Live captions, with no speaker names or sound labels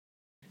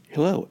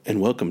Hello, and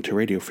welcome to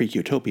Radio Freak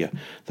Utopia,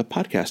 the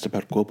podcast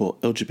about global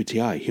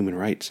LGBTI human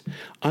rights.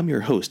 I'm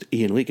your host,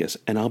 Ian Legas,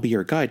 and I'll be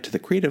your guide to the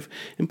creative,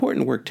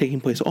 important work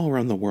taking place all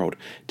around the world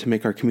to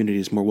make our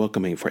communities more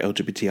welcoming for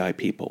LGBTI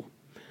people.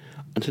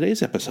 On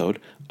today's episode,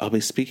 I'll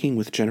be speaking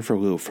with Jennifer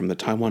Liu from the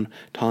Taiwan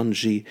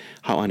Tongji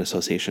Hotline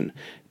Association.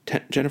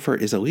 Jennifer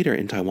is a leader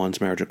in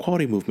Taiwan's marriage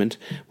equality movement,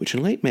 which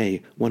in late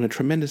May won a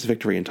tremendous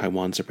victory in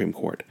Taiwan's Supreme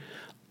Court.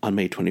 On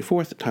May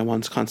 24th,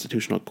 Taiwan's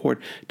Constitutional Court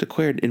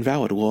declared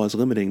invalid laws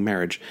limiting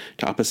marriage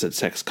to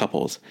opposite-sex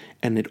couples,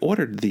 and it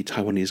ordered the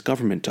Taiwanese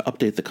government to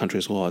update the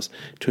country's laws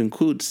to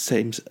include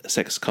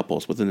same-sex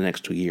couples within the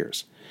next 2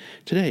 years.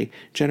 Today,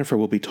 Jennifer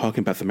will be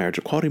talking about the marriage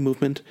equality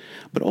movement,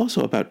 but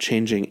also about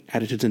changing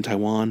attitudes in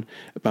Taiwan,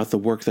 about the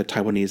work that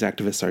Taiwanese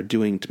activists are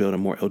doing to build a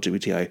more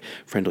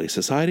LGBTI-friendly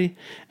society,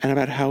 and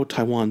about how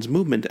Taiwan's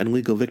movement and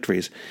legal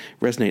victories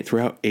resonate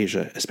throughout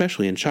Asia,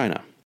 especially in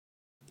China.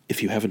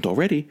 If you haven't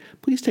already,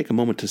 please take a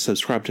moment to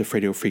subscribe to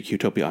Radio Freak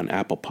Utopia on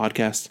Apple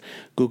Podcasts,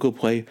 Google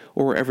Play,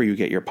 or wherever you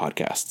get your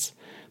podcasts.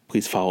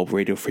 Please follow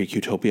Radio Freak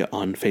Utopia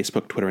on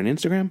Facebook, Twitter, and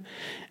Instagram,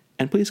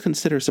 and please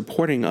consider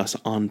supporting us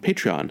on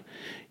Patreon.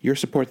 Your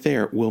support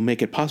there will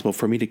make it possible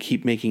for me to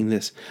keep making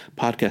this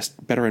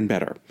podcast better and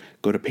better.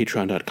 Go to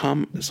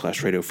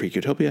patreon.com/Radio Freak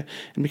Utopia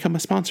and become a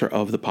sponsor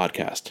of the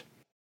podcast.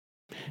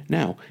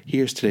 Now,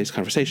 here's today's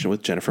conversation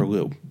with Jennifer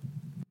Liu.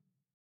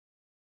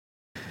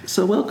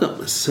 So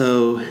welcome.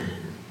 So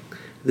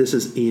this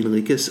is Ian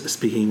Lekas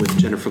speaking with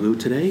Jennifer Liu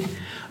today.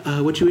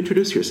 Would you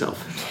introduce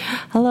yourself?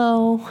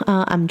 Hello,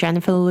 I'm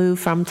Jennifer Liu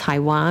from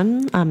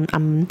Taiwan.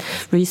 I'm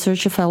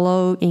research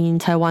fellow in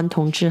Taiwan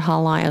Tongji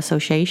Hotline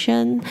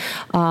Association.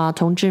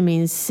 Tongji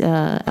means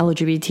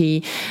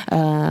LGBT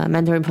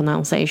Mandarin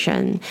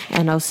pronunciation.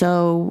 And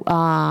also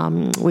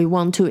we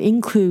want to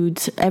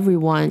include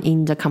everyone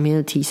in the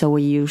community, so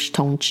we use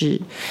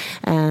Tongji.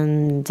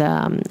 And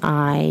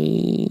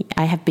I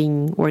have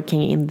been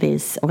working in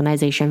this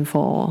organization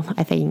for,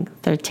 I think,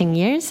 13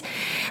 years.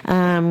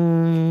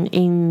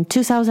 In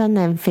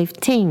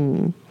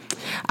 2015,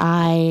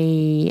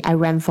 I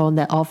ran for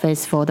the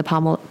office for the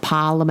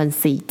parliament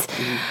seat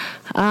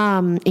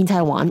in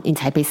Taiwan, in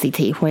Taipei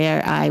City,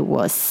 where I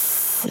was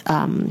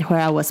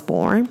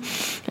born.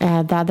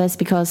 That is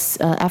because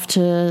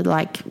after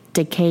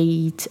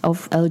decades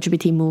of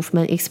LGBT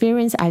movement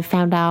experience, I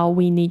found out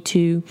we need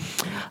to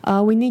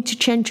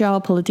change our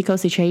political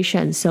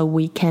situation so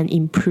we can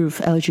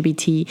improve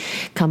LGBT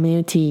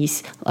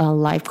communities'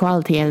 life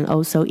quality and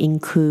also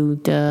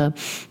include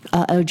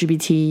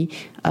LGBT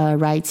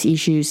rights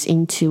issues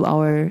into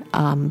our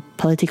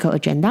political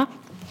agenda.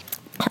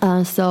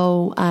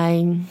 So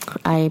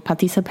I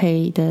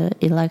participate the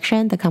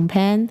election, the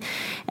campaign,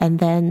 and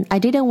then I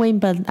didn't win,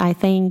 but I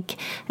think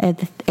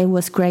it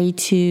was great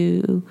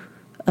to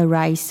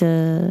raise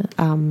the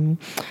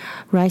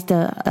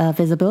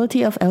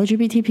visibility of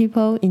LGBT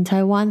people in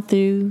Taiwan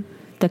through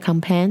the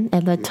campaign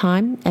at that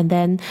time, and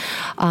then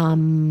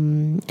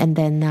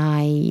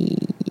I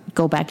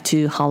go back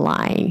to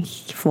Hotline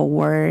for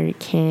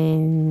work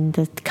and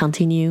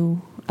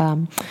continue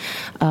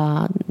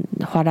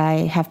what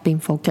I have been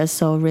focused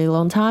so really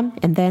long time.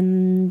 And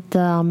then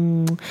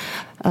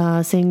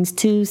since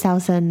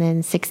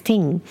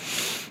 2016,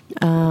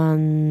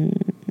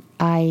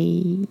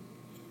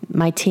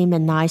 my team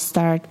and I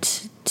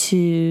start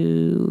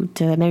to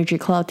the marriage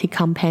equality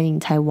campaign in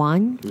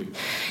Taiwan,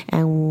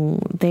 and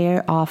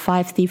there are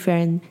 5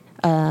 different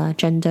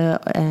gender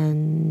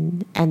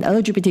and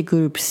LGBT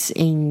groups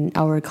in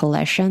our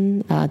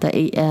coalition,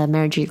 the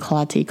Marriage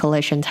Equality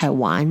Coalition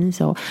Taiwan.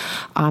 So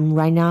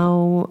right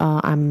now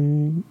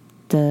I'm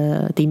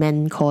the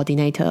main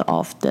coordinator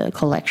of the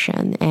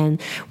coalition, and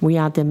we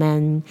are the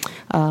main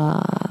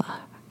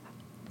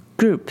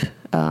group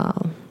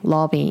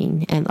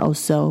lobbying, and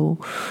also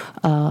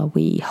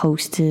we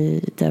host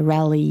the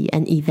rally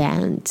and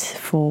event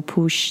for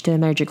push the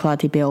marriage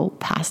equality bill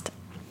passed.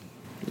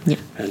 Yeah.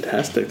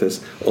 Fantastic. There's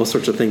all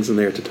sorts of things in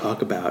there to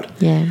talk about.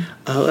 Yeah.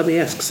 Let me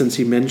ask, since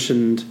you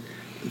mentioned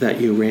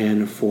that you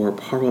ran for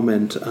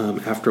parliament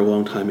after a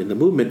long time in the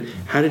movement,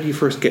 how did you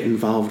first get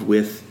involved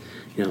with,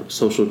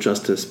 social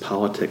justice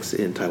politics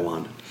in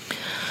Taiwan?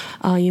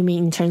 You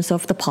mean in terms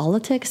of the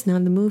politics,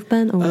 not the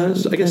movement? Or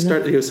so I guess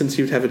since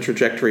you have a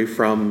trajectory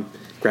from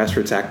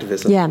grassroots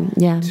activism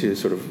to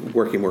sort of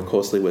working more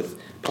closely with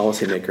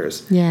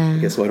policymakers. Yeah. I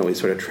guess why don't we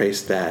sort of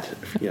trace that,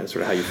 sort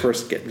of how you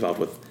first get involved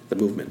with the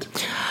movement?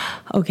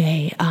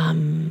 Okay.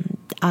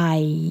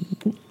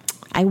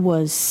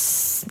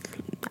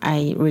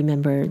 I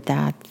remember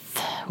that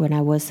when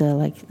I was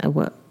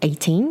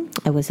 18,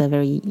 I was a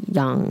very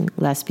young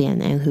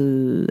lesbian and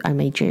who I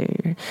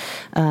majored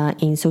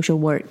in social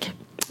work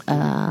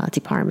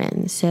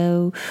department.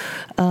 So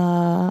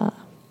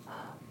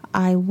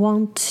I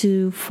want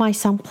to find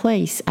some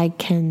place I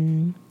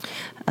can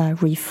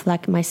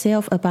reflect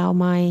myself about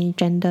my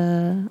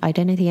gender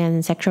identity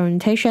and sexual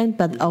orientation,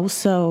 but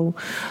also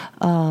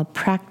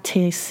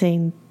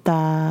practicing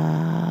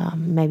the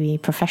maybe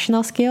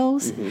professional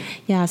skills. Mm-hmm.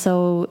 Yeah,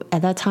 so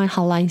at that time,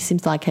 Hotline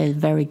seems like a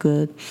very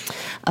good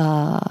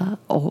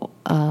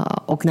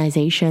organization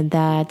organization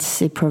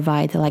that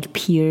provide like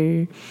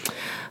peer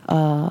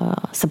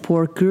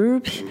support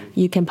group.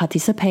 You can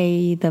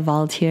participate the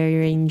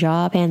volunteering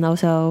job and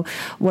also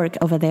work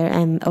over there.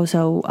 And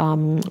also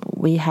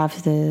we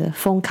have the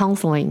phone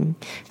counseling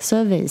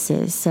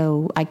services,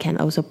 so I can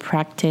also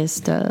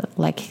practice the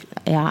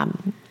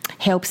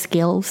help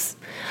skills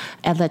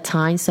at that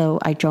time. So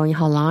I joined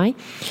Hotline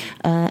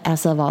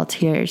as a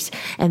volunteer.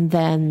 And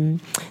then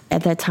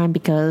at that time,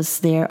 because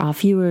there are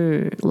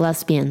fewer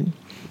lesbian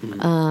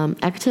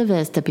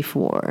activist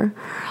before,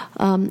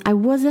 I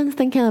wasn't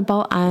thinking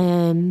about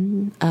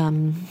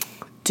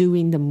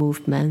doing the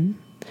movement.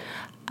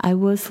 I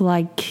was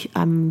like,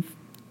 I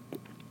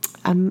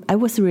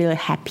was really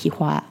happy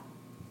what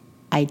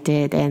I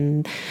did,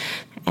 and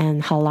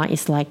Hotline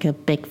is like a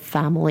big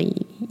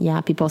family.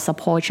 Yeah, people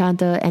support each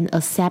other and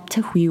accept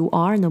who you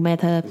are, no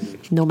matter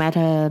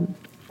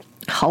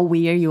how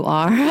weird you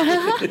are.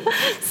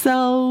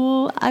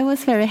 So I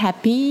was very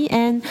happy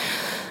and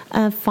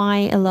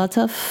find a lot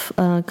of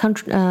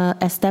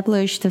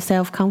established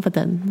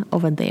self-confidence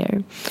over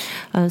there.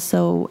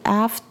 So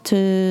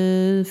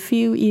after a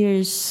few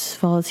years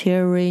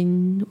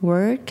volunteering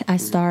work, I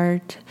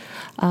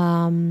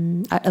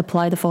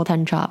applied a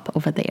full-time job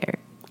over there.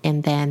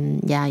 And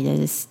then, it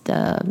is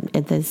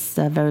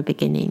the very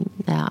beginning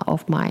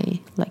of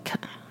my,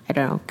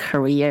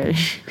 career,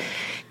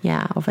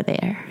 over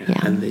there.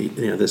 Yeah. And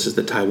this is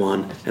the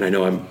Taiwan, and I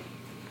know I'm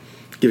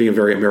giving a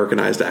very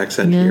Americanized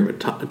accent here, but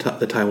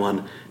the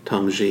Taiwan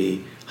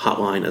Tongji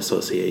Hotline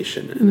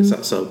Association, and it's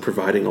also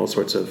providing all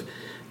sorts of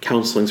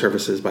counseling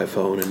services by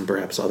phone and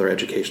perhaps other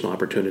educational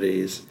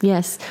opportunities.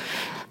 Yes.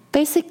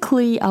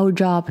 Basically, our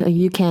job,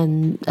 you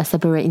can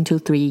separate into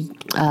three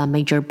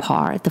major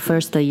parts. The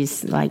first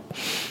is like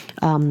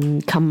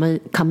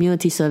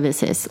community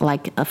services,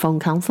 like phone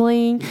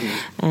counseling,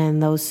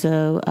 and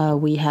also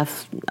we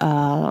have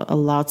a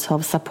lot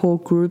of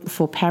support group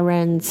for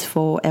parents,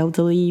 for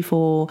elderly,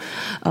 for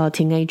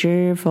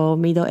teenager, for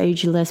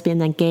middle-aged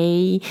lesbian and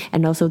gay,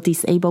 and also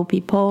disabled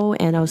people,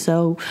 and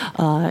also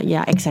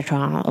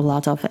etc. A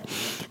lot of it.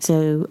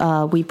 So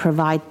we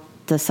provide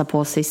the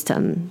support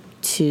system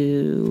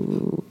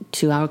to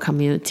our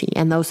community,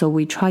 and also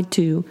we try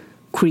to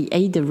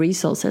create the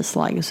resources,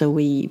 so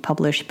we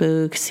publish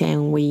books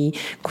and we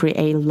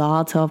create a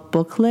lot of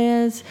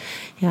booklets,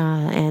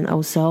 and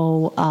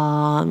also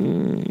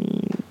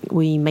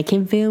we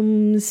making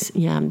films,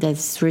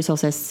 there's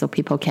resources so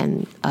people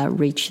can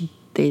reach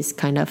these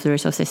kind of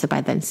resources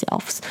by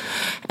themselves.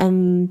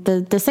 And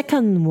the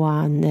second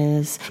one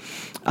is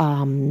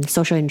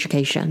social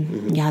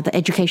education. The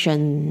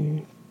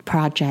education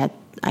project,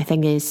 I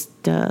think, is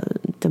the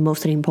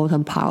most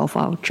important part of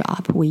our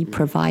job. We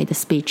provide the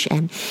speech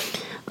and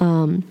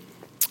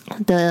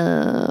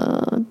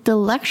the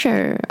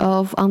lecture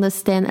of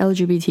understand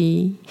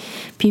LGBT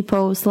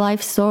people's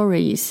life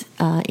stories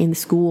in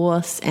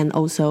schools and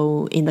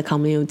also in the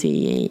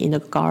community, in the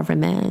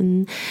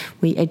government.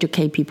 We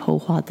educate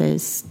people what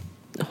is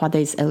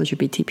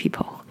LGBT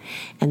people,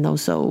 and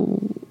also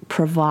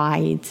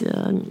provide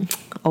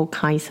all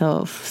kinds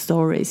of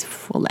stories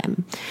for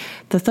them.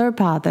 The third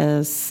part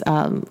is,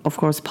 of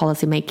course,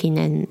 policy making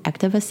and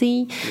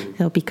advocacy.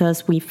 So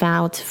because we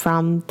found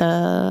from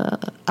the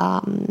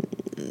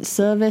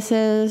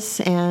services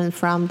and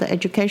from the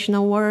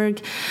educational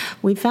work,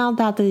 we found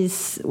that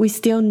we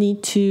still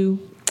need to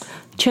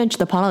change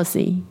the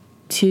policy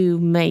to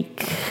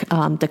make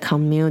the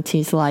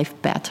community's life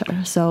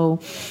better. So,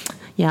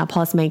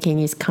 policy making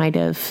is kind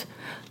of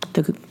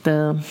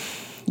the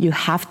you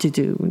have to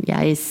do.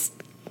 It's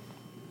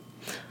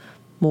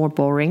more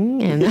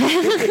boring and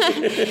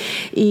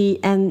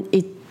and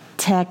it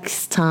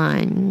takes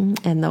time,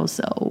 and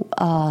also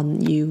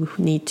you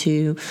need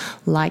to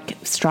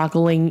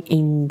struggling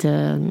in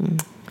the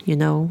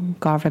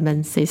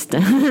government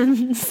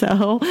system.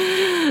 So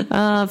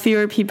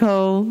fewer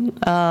people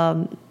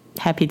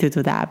happy to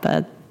do that,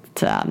 but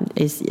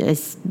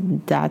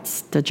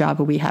that's the job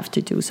we have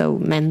to do. So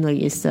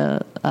mainly is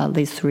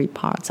these three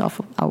parts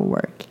of our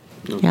work.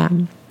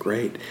 Okay.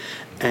 Great.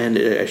 And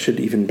I should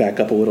even back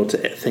up a little to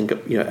think,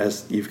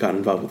 as you've gotten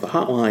involved with the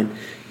hotline,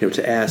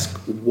 to ask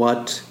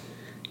what,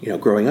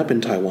 growing up in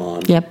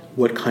Taiwan,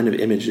 what kind of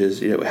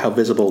images, how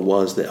visible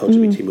was the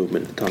LGBT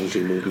movement, the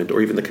Tongji movement,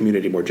 or even the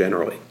community more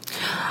generally?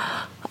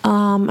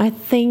 I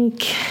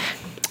think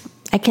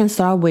I can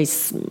start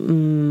with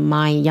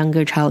my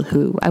younger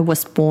childhood. I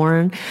was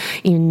born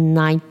in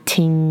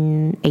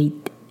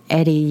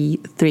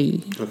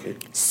 1983. Okay.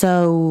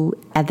 So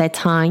at that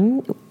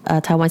time,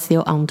 Taiwan is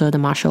still under the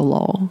martial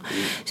law.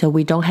 So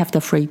we don't have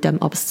the freedom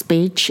of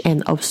speech,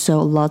 and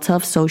also a lot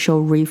of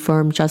social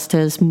reform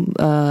justice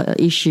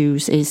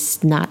issues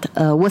was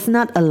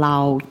not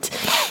allowed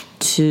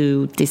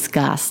to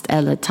discuss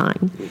at the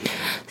time.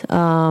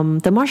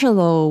 The martial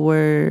law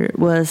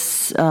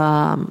was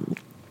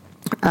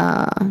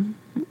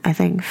I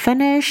think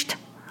finished,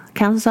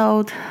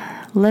 cancelled,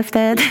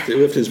 lifted.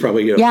 Lifted is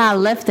probably good.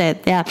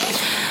 Lifted.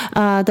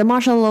 The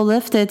martial law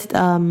lifted,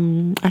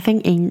 I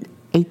think in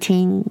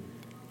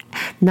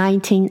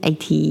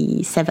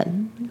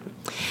 1987.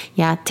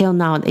 Yeah, till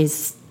now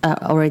it's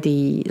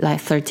already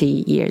like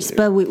 30 years.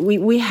 But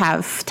we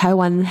have,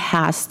 Taiwan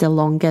has the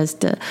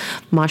longest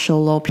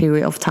martial law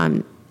period of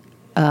time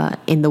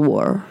in the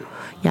world.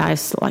 Yeah,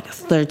 it's like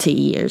 30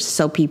 years.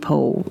 So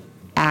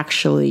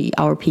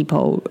our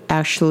people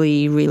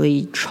actually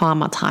really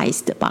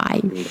traumatized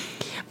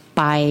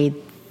by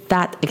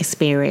that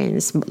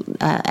experience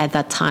at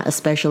that time,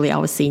 especially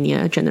our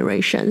senior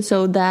generation.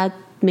 So that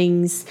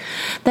means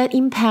that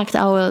impact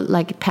our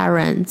like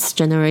parents'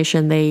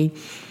 generation. They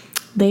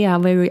are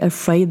very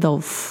afraid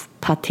of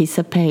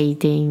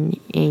participating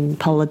in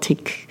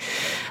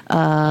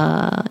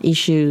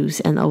issues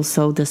and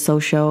also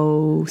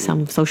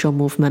some social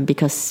movement,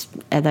 because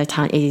at that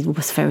time it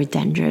was very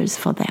dangerous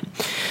for them.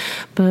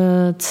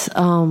 But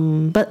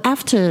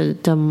after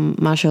the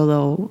martial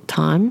law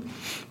time,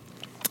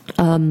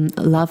 a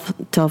lot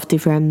of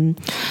different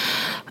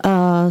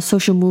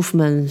social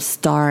movements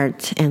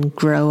start and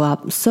grow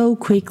up so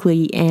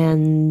quickly,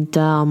 and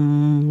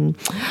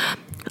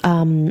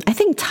I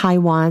think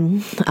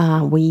Taiwan,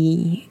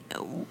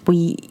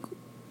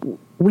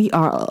 we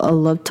are a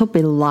little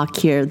bit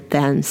luckier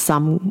than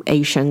some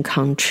Asian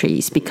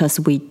countries, because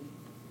we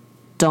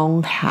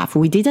didn't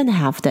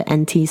have the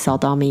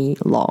anti-sodomy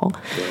law.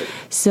 Right.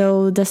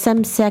 So the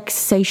same-sex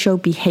sexual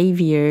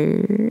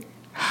behavior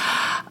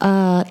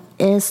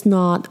was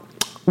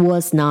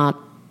not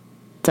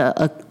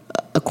a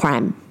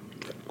crime.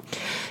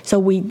 So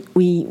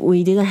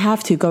we didn't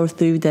have to go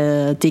through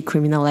the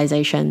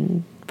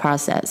decriminalization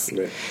process.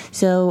 Right.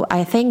 So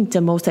I think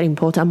the most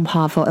important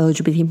part for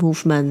LGBT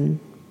movement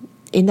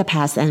in the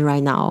past and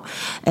right now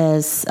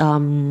is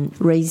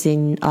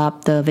raising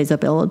up the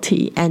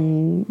visibility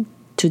and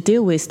to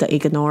deal with the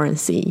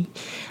ignorance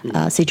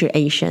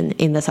situation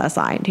in the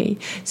society.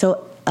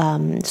 So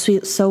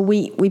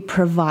we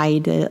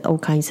provide all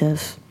kinds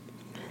of.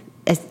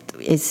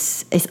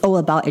 It's all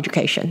about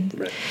education.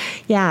 Right.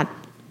 Yeah.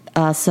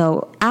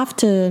 So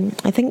after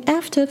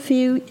a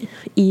few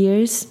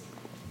years.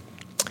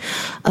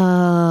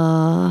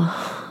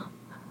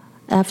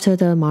 After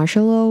the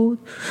martial law,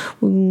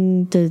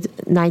 the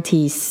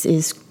 90s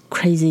is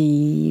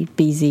crazy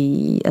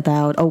busy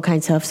about all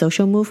kinds of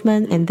social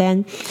movement, and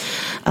then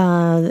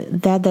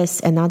that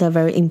is another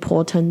very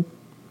important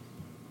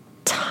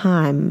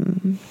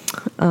time.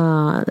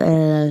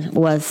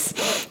 Was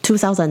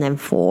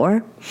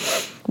 2004.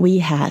 We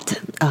had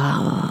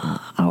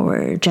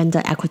our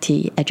Gender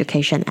Equity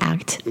Education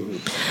Act.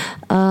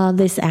 Mm-hmm.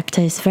 This act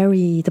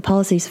the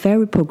policy is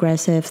very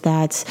progressive,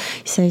 that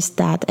says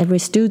that every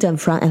student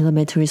from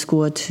elementary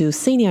school to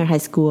senior high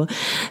school,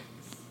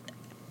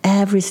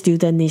 every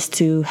student needs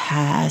to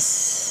have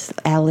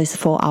at least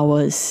 4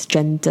 hours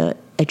gender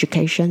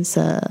education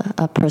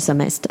per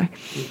semester.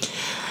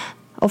 Mm-hmm.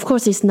 Of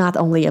course, it's not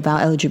only about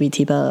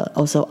LGBT, but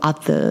also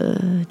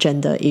other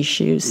gender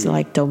issues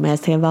like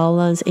domestic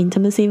violence,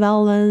 intimacy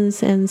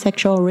violence, and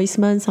sexual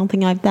harassment,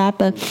 something like that.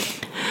 But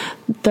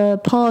the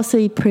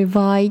policy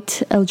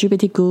provides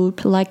LGBT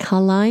group like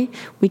Hotline.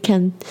 We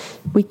can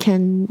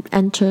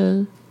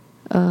enter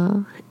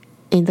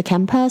in the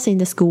campus, in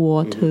the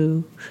school,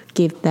 to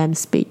give them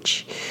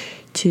speech,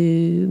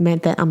 to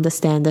make them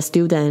understand, the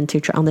student and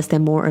teacher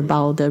understand more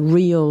about the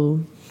real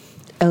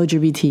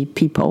LGBT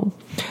people.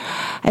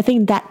 I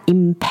think that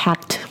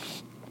impact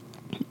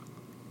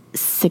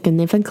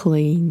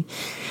significantly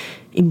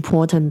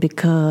important,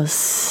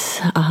 because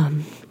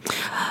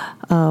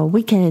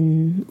we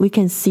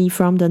can see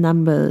from the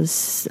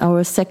numbers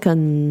our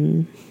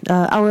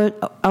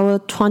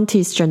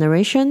 20th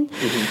generation,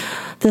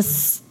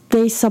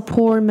 they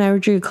support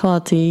marriage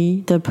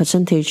equality. The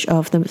percentage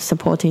of them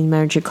supporting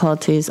marriage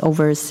equality is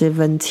over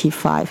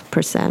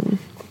 75%.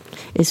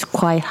 It's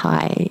quite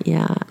high,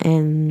 yeah,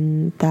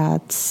 and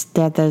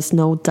that there's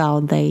no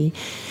doubt they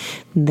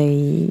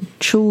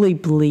truly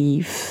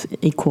believe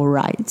equal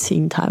rights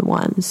in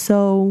Taiwan.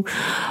 So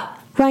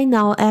right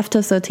now,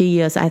 after 30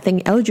 years, I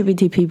think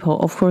LGBT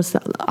people, of course,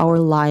 our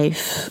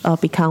life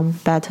become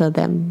better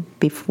than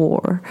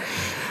before.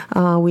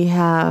 We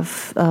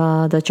have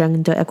the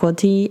Gender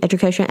Equality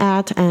Education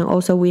Act, and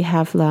also we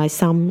have like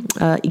some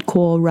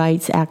Equal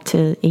Rights Act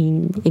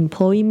in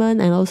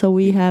employment, and also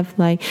we have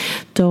like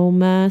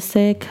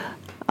Domestic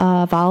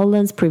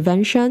Violence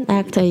Prevention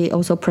Act. They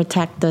also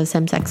protect the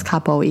same-sex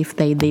couple if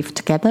they live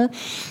together,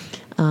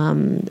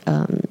 and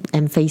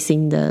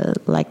facing the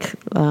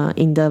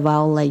in the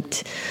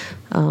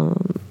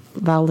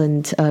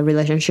violent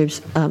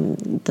relationships,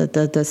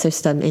 the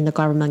system in the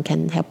government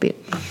can help you.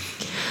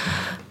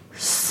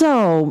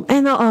 So,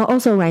 and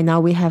also right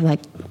now we have like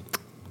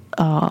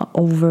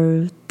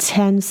over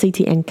 10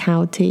 cities and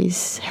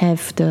counties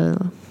have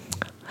the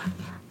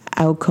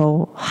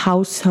alcohol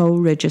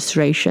household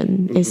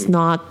registration. Mm-hmm.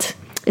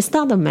 It's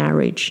not a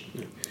marriage.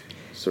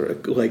 Sort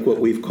of like what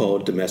we've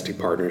called domestic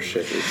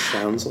partnership. It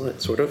sounds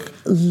like, sort of.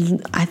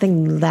 I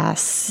think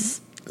lesser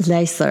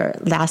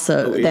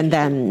than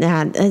that.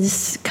 And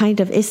it's kind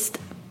of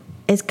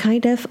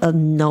a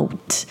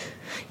note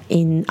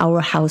in our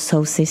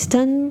household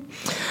system.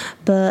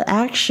 But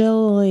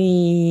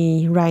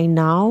actually, right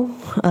now,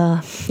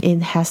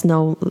 it has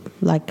no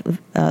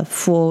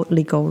full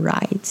legal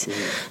rights.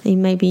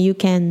 And maybe you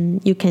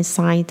can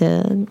sign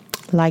the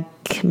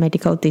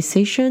medical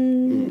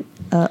decision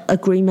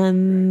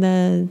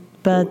agreement,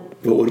 but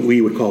what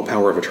we would call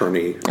power of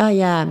attorney.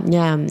 Yeah,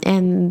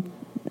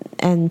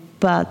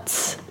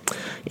 but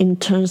in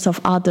terms of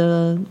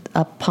other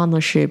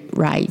partnership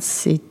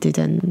rights, it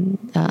didn't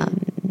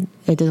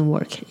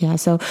work. Yeah,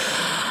 so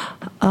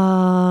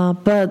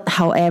but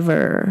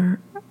however,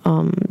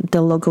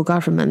 the local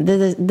government,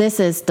 this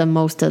is the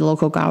most the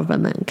local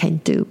government can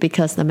do,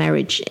 because the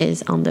marriage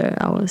is under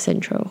our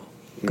central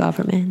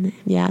government.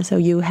 Yeah, so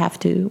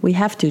we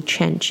have to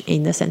change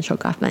in the central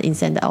government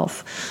instead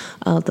of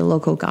the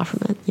local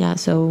government. Yeah,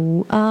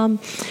 so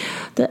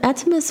the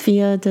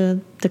atmosphere,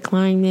 the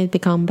climate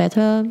become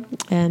better,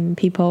 and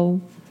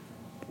people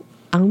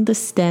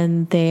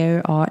understand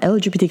there are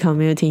LGBT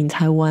community in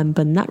Taiwan,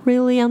 but not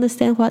really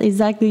understand what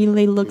exactly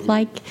they look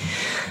like.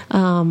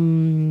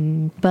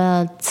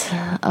 But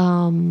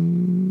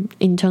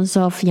in terms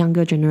of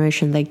younger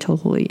generation, I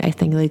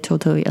think they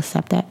totally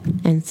accept that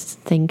and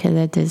think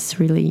that is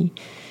really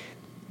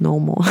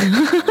normal.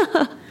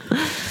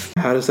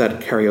 How does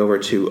that carry over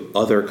to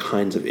other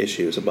kinds of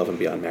issues above and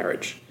beyond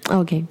marriage?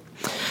 Okay.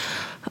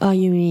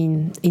 You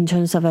mean in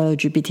terms of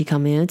LGBT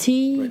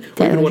community?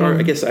 Right.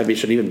 I guess I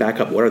should even back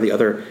up. What are the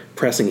other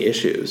pressing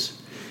issues?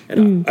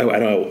 And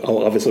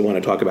I'll obviously want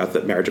to talk about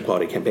the marriage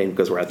equality campaign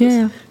because we're at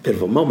this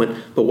pivotal moment.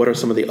 But what are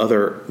some of the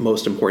other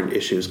most important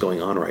issues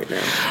going on right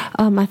now?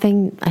 I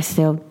think I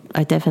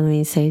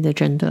definitely say the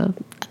gender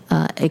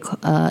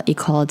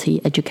equality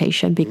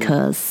education,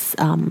 because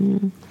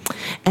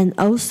and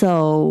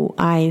also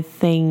I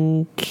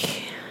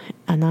think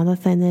another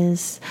thing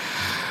is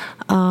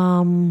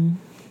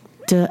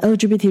the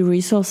LGBT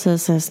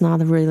resources is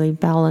not really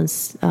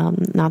balanced,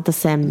 not the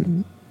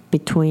same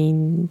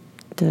between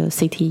the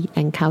city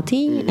and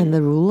county and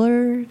the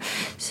ruler.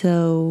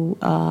 So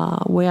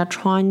we are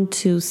trying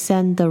to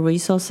send the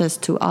resources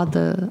to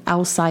other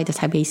outside the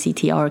Taipei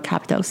city or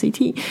capital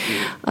city.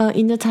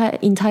 In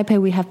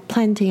Taipei, we have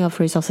plenty of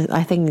resources.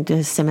 I think it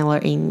is similar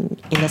in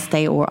the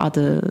state or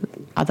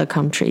other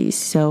countries.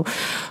 So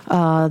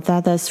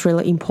that is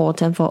really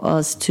important for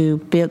us to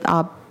build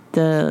up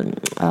the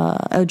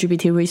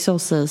LGBT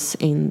resources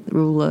in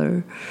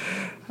rural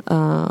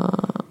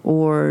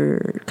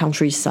or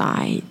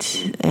countryside,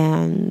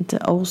 and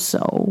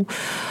also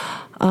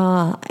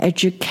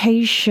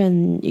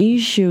education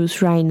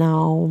issues right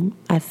now,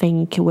 I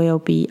think will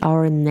be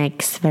our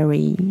next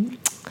very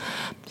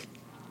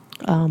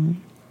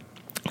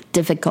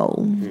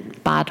difficult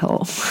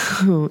battle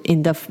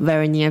in the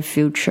very near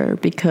future,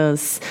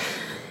 because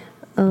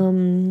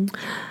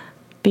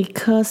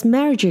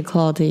marriage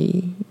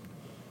equality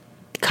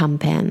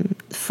campaign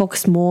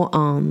focus more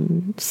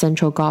on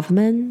central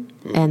government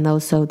and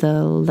also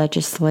the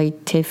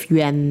legislative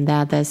yuan,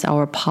 that is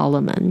our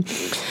parliament.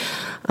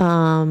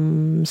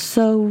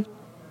 So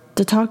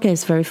the target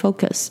is very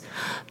focused.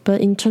 But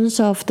in terms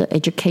of the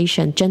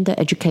education, gender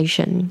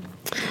education,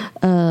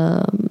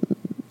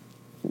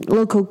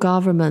 local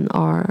governments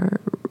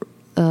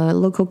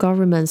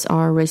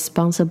are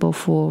responsible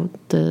for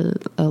the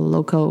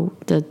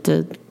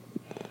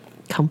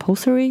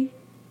compulsory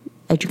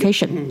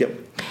education. Yep.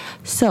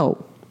 So,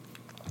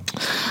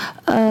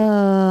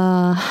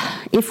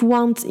 if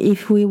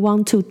we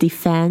want to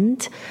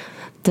defend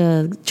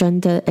the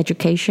gender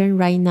education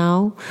right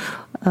now,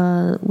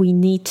 we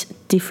need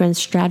different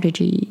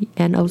strategy,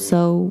 and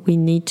also we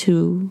need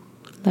to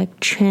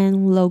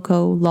train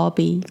local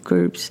lobby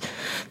groups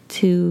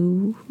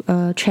to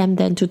train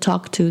them to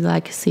talk to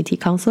city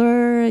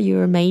councilor,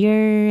 your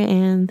mayor,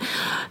 and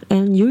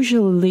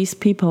usually these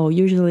people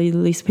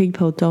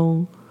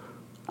don't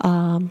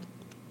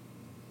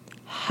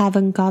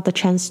haven't got the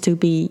chance to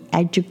be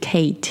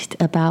educated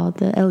about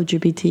the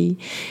LGBT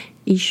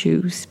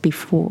issues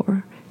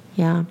before,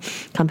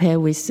 compared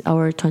with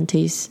our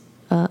 20s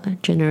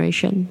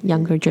generation,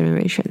 younger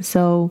generation.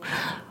 So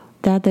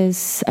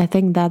I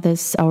think that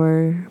is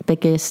our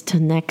biggest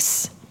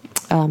next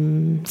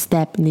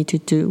step need to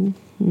do.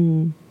 I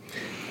mean,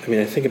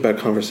 I think about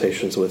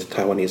conversations with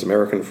Taiwanese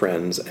American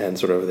friends, and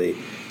sort of the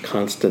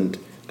constant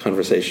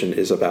conversation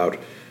is about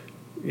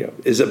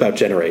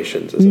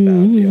generations, is about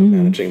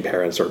managing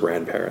parents or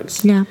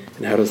grandparents. Yeah.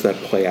 And how does that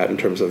play out in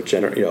terms of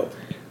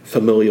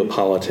familial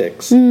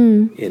politics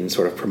in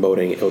sort of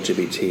promoting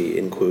LGBT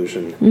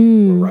inclusion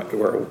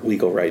or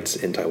legal rights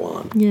in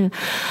Taiwan? Yeah,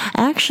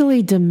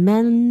 actually, the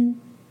men,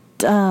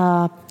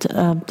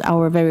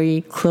 our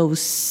very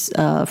close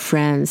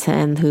friends,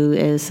 and who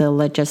is a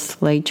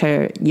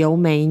legislator, You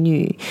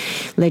Mei-nü,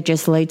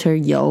 legislator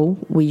You,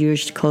 we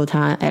used to call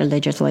her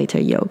legislator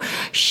You.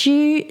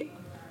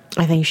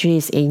 I think she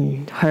is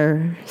in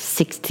her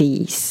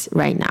 60s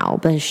right now,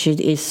 but she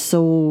is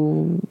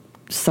so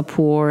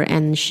support,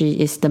 and she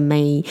is the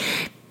main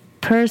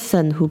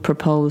person who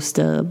proposed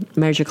the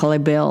marriage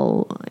equality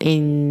bill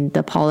in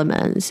the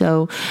parliament.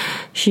 So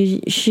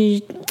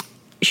she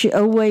she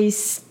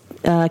always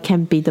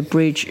can be the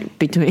bridge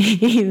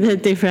between the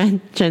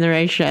different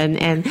generation,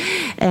 and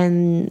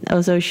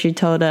also she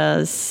told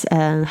us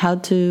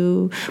how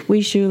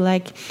we should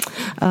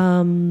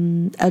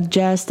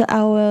adjust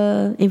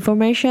our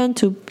information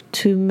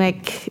to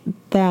make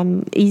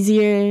them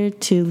easier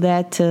to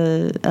let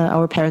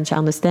our parents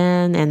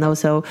understand, and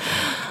also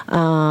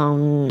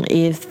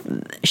if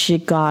she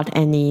got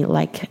any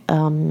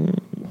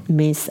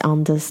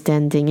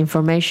misunderstanding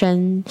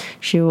information,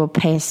 she will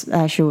pass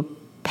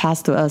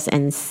to us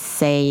and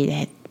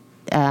say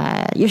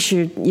that you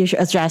should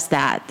address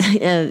that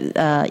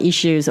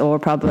issues or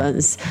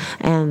problems,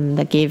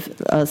 and give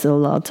us a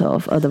lot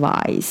of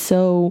advice.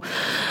 So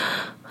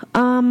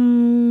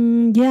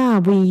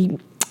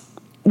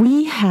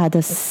we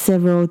had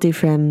several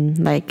different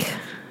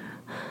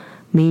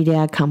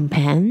media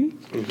campaign.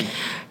 Mm-hmm.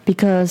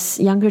 Because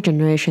younger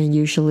generation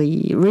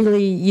usually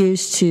really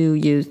used to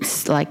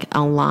use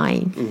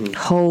online, mm-hmm.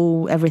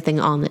 hold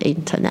everything on the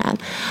internet.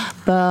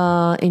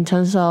 But in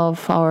terms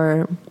of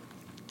our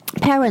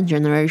parent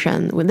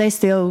generation, they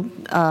still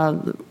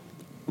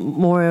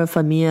more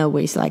familiar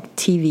with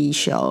TV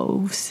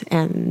shows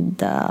and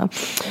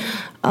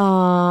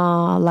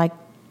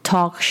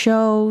talk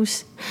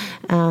shows,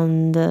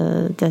 and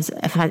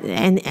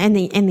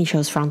any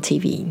shows from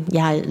TV.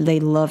 Yeah, they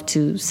love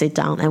to sit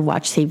down and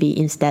watch TV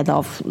instead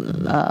of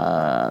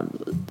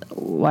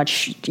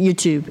watch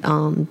YouTube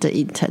on the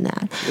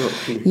internet.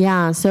 Okay.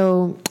 Yeah,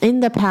 so in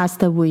the past,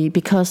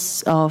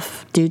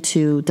 due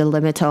to the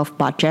limit of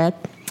budget,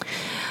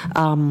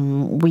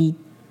 we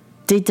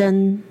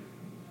didn't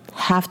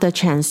have the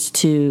chance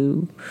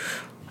to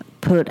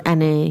put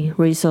any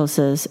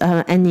resources,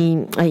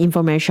 any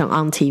information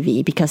on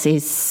TV because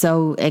it's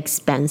so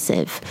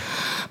expensive.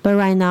 But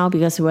right now,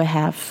 because we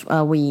have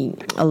a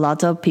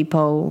lot of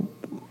people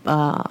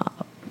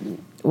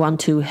want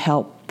to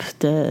help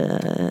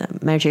the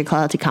marriage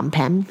equality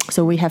campaign,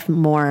 so we have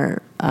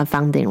more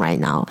funding right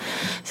now.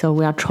 So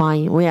we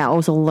are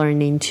also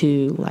learning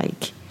to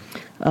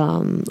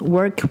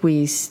work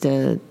with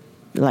the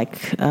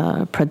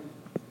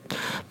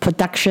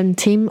production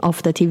team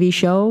of the TV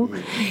show,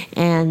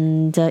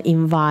 and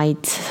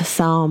invite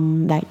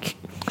some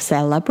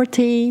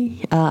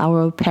celebrity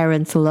our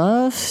parents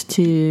love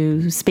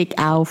to speak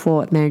out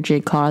for marriage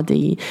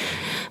equality,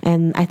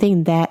 and I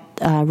think that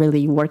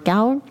really worked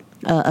out,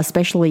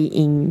 especially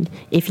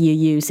if you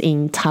use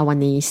in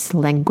Taiwanese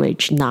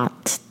language,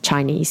 not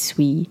Chinese.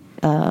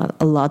 A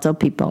lot of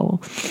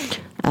people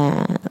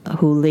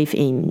who live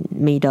in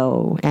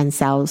Middle and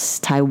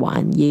South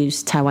Taiwan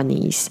use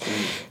Taiwanese.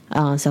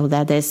 So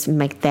that is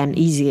make them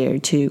easier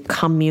to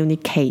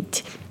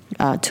communicate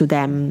to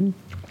them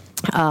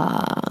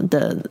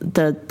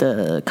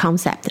the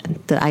concept,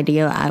 the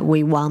idea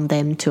we want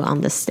them to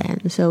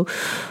understand. So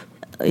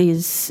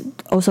it's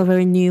also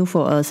very new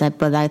for us,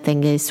 but I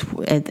think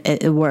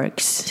it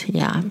works.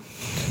 Yeah.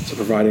 So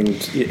providing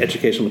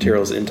educational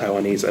materials in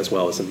Taiwanese as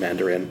well as in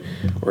Mandarin,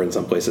 or in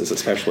some places,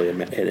 especially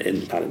not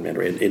in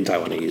Mandarin, in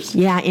Taiwanese.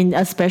 Yeah,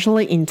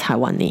 especially in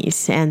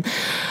Taiwanese, and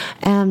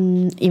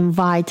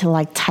invite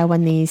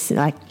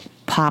Taiwanese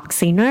pop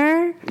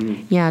singer,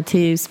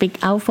 to speak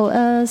out for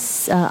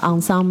us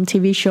on some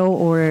TV show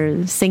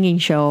or singing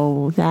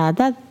show.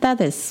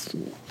 That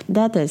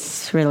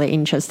is really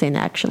interesting,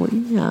 actually.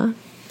 Yeah.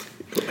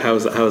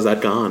 How's that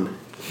gone?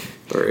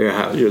 Or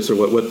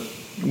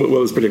what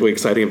was particularly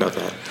exciting about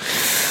that?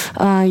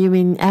 You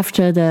mean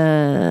after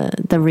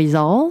the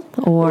result,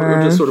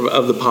 or just sort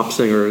of the pop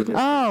singer?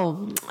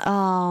 Oh,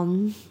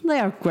 they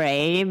are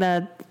great,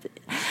 but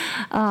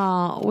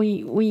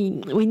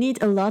we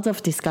need a lot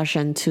of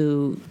discussion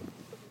to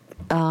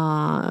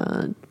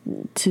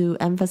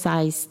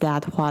emphasize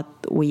that what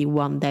we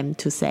want them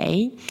to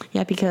say.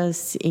 Yeah,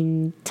 because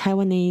in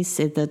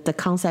Taiwanese the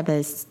concept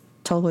is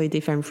totally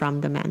different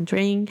from the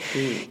Mandarin.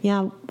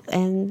 Yeah,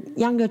 and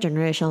younger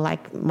generation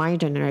like my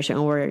generation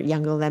or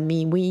younger than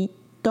me, we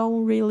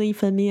don't really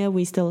familiar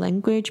with the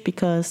language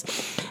because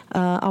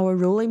our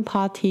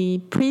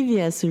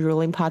previous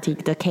ruling party,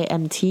 the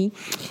KMT,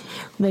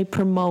 they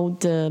promote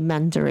the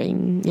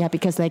Mandarin. Yeah,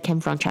 because they came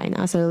from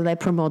China, so they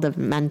promote the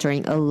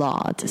Mandarin a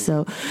lot.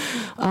 So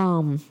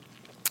I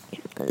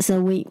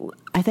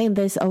think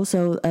there's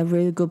also a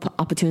really good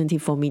opportunity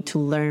for me to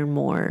learn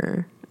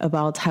more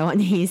about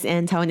Taiwanese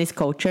and Taiwanese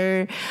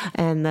culture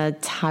and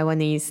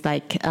Taiwanese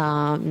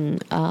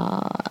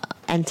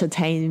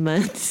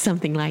entertainment,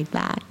 something like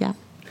that. Yeah.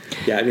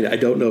 Yeah, I mean, I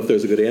don't know if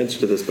there's a good answer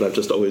to this, but I've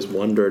just always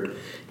wondered,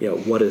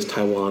 what is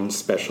Taiwan's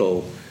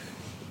special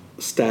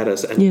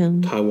status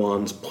and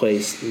Taiwan's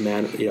place,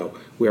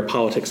 where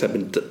politics have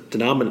been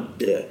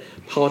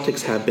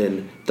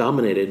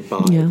dominated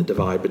by the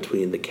divide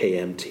between the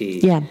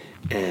KMT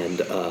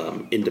and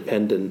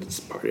Independence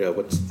Party.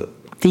 What's the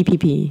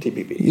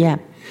TPP. Yeah.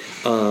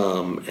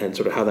 And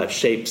sort of how that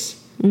shapes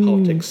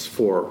politics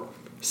for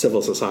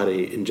civil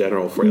society in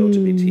general, for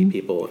LGBT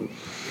people in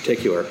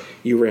particular.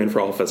 You ran for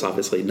office,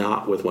 obviously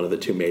not with one of the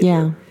two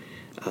major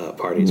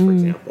parties, for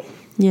example.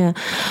 Yeah.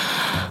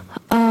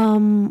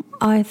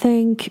 I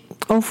think,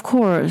 of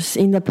course,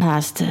 in the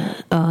past,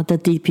 the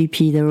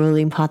DPP, the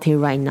ruling party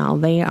right now,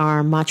 they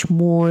are much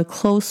more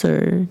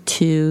closer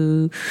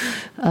to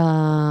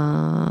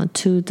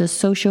the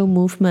social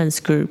movements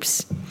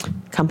groups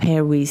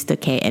compared with the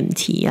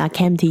KMT.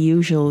 KMT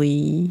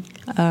usually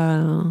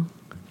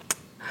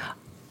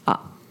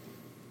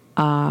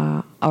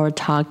our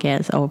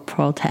targets of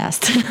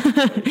protest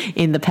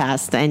in the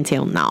past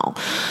until now.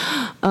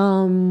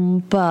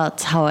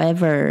 But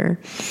however,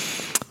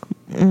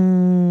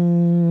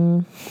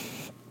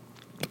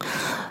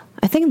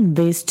 I think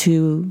these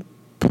two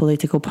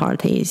political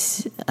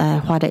parties,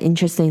 what an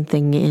interesting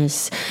thing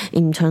is,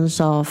 in terms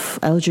of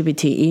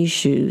LGBT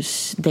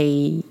issues,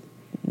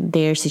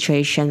 their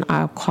situation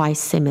are quite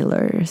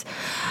similar.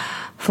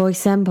 For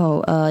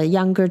example, a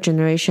younger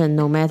generation,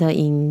 no matter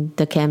in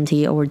the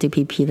KMT or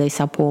DPP, they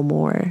support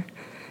more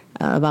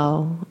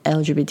about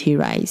LGBT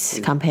rights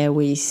compared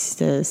with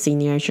the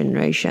senior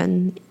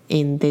generation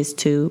in these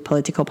two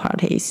political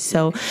parties.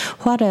 So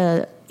what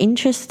a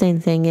interesting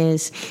thing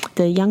is,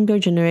 the younger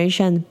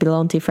generation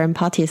belong to different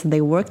parties.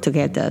 They work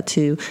together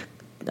to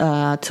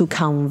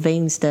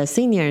convince the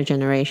senior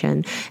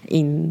generation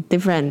in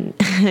different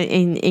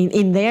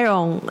in their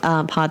own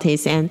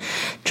parties, and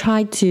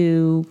try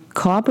to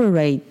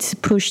cooperate,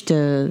 push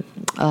the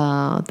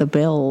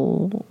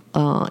bill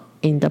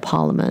in the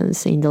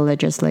parliaments, in the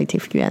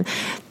legislative yuan.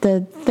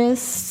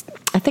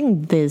 I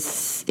think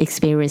this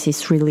experience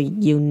is really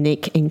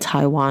unique in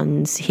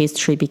Taiwan's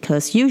history,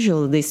 because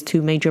usually these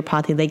two major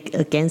parties, they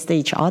against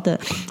each other,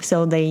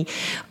 so they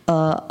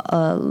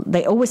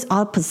always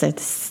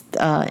opposites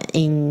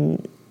in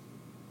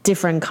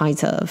different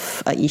kinds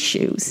of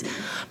issues.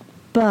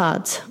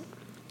 But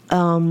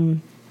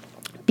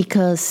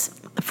because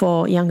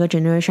for younger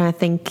generation, I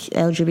think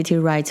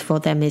LGBT rights for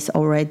them is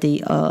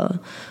already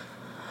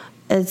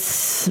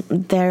it's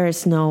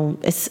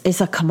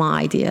a common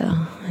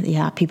idea.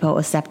 Yeah, people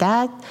accept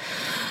that.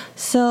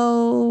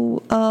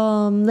 So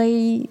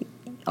they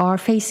are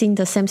facing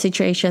the same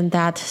situation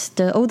that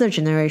the older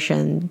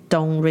generation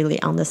don't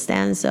really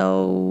understand.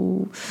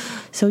 So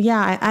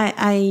yeah,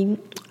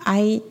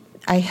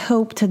 I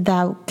hope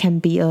that can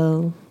be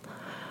a,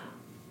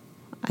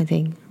 I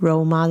think,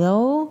 role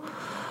model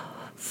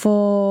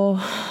for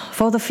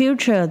the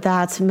future,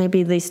 that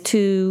maybe these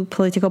two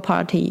political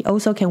parties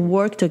also can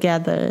work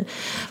together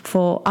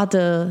for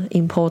other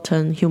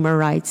important human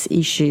rights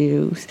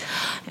issues,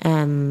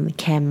 and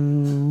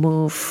can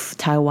move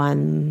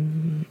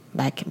Taiwan,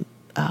 like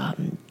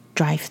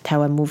drive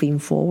Taiwan moving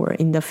forward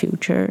in the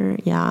future.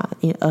 Yeah,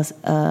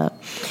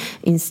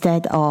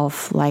 instead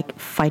of like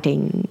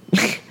fighting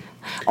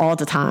all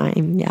the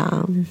time.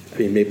 Yeah, I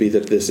mean, maybe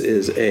that this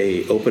is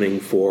a opening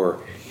for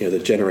the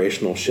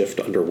generational shift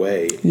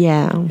underway.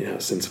 Yeah,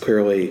 since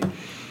clearly,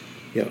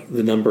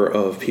 the number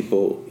of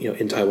people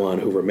in Taiwan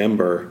who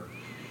remember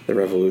the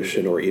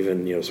revolution, or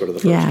even sort of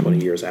the first 20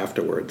 years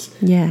afterwards,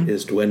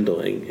 is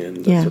dwindling,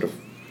 and sort of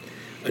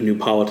a new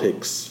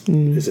politics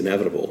is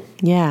inevitable.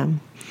 Yeah.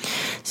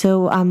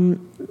 So I'm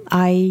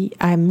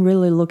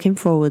really looking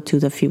forward to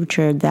the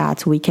future,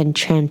 that we can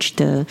change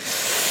the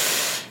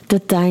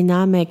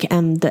dynamic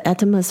and the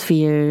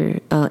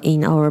atmosphere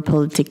in our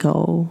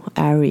political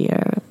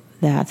area,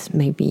 that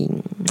maybe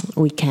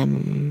we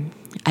can,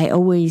 I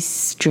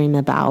always dream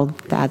about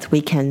that we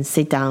can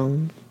sit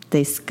down,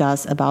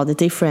 discuss about the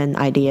different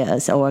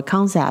ideas or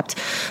concepts,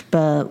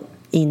 but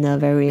in a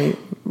very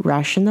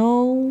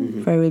rational,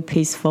 very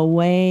peaceful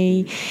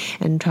way,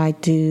 and try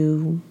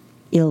to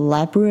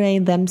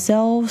elaborate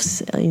themselves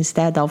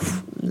instead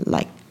of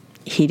like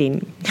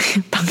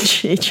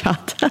punch each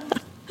other.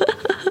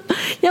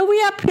 Yeah,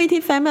 we are pretty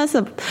famous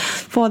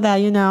for that,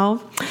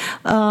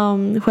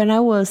 When I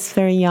was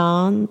very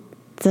young,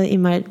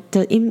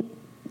 the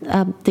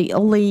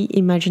only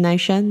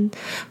imagination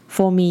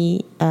for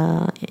me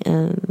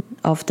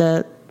of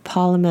the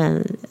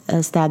parliament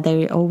is that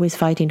they're always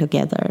fighting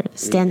together,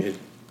 stand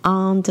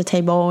on the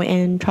table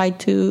and try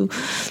to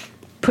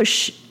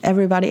push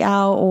everybody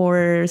out,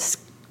 or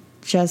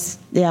just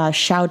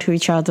shout to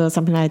each other,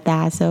 something like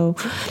that. So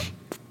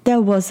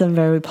that wasn't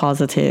very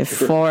positive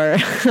for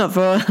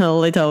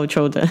little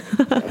children.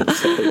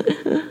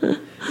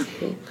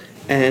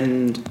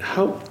 And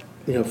how,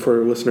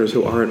 for listeners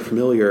who aren't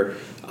familiar,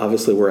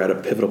 obviously we're at a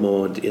pivotal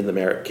moment in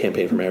the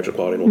campaign for marriage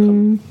equality, and we'll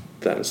come to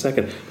that in a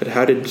second. But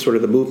how did sort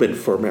of the movement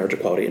for marriage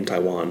equality in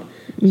Taiwan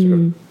sort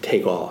of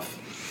take off?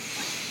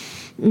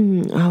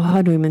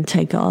 How do we even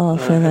take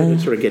off? How did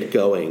it sort of get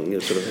going?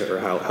 Or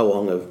how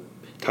long have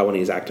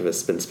Taiwanese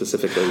activists been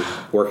specifically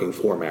working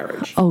for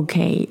marriage?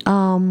 Okay.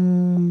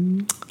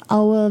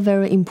 Our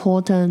very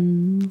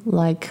important,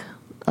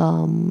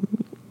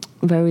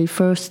 very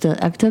first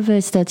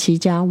activist, Qi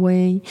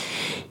Jiawei,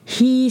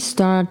 he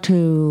started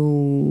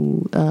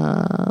to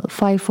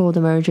fight for the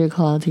marriage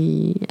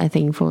equality, I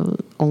think, for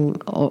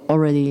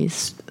already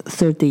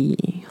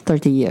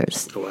 30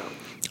 years. Oh, wow.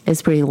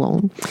 It's pretty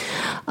long.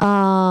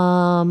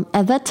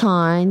 At that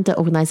time, the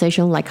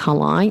organization like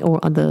Hotline or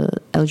other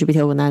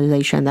LGBT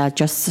organization that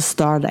just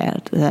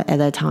started, at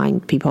that time,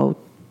 people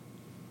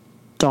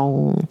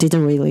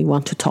didn't really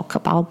want to talk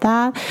about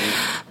that.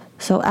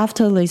 So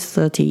after these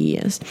 30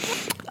 years,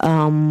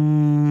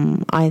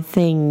 I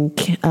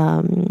think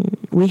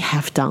we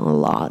have done a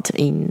lot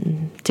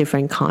in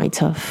different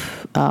kinds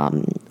of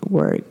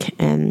work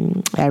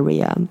and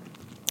area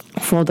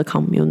for the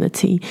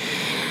community.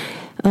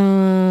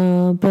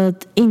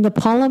 But in the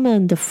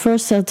parliament, the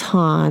first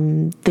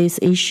time these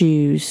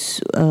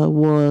issues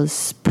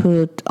was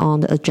put on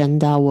the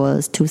agenda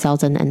was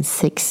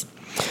 2006.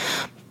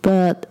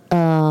 But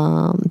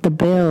the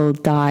bill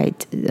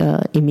died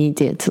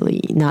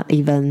immediately, not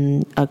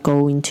even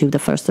going to the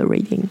first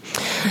reading.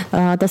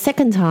 The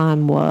second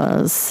time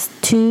was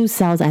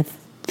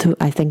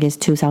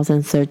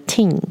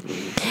 2013.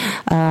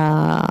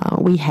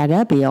 We had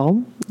a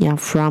bill,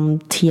 from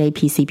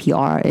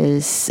TAPCPR,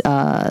 is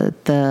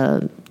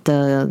the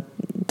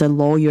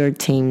lawyer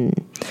team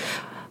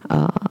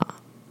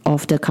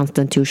of the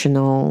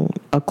constitutional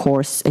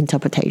court's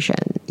interpretation.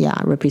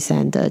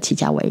 Represent Qi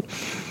Jiawei.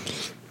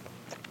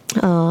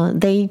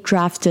 They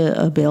drafted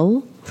a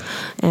bill,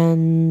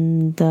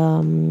 and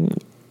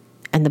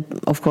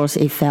of course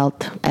it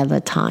failed at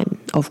the time.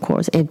 Of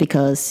course,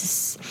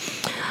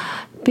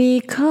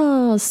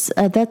 because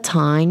at that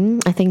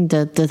time I think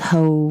the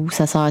whole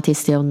society is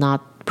still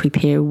not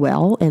prepared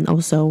well, and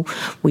also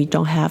we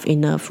don't have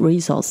enough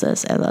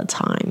resources at that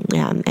time,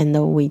 and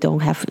we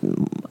don't have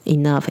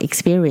enough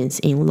experience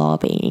in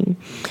lobbying.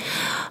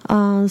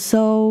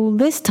 So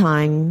this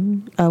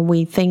time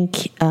we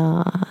think.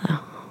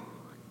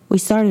 We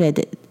started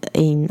it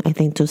in, I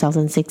think,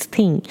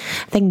 2016. I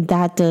think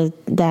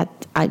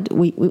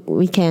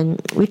we can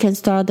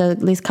start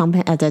this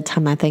campaign at that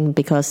time. I think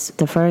because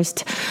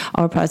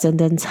our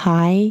President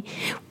Tsai,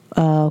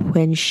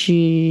 when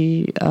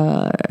she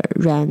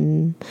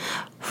ran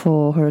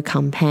for her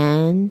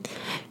campaign,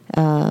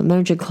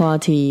 marriage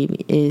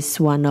equality is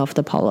one of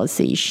the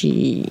policies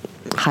she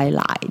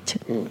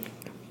highlighted.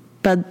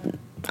 But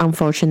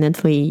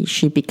unfortunately,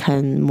 she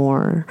became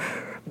more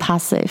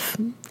passive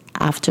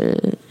after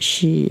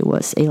she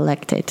was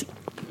elected.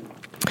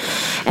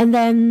 And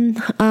then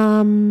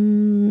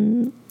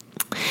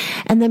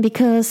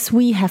because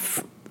we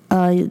have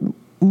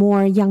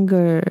more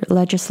younger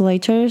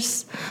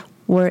legislators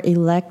were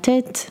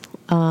elected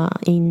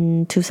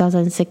in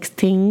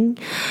 2016,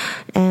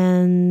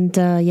 and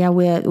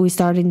we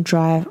started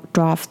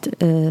draft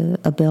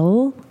a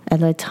bill at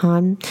that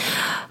time,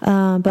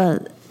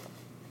 but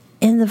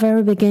in the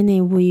very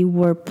beginning we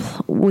were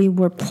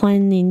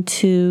planning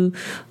to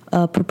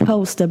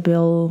propose the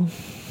bill,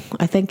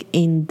 I think,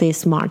 in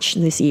March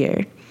this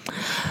year.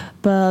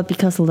 But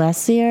because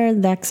last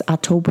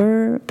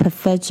October,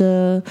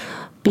 Professor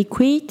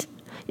Bequeath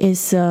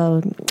is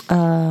a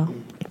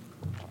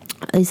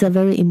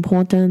very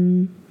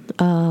important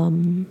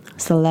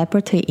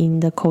celebrity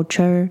in the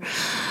culture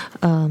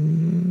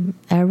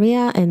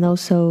area, and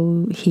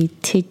also he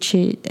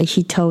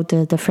taught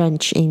the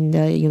French in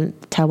the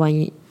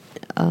Taiwan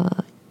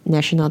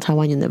National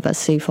Taiwan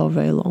University for a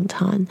very long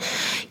time.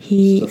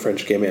 The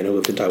French gay man who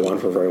lived in Taiwan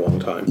for a very long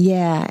time.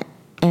 Yeah,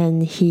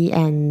 and he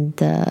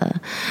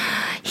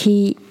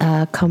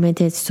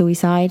committed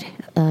suicide,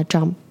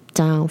 jumped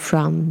down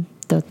from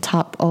the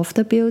top of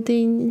the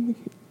building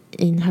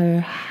in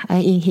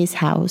his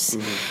house,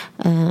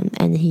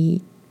 and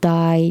he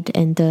died.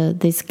 And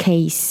this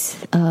case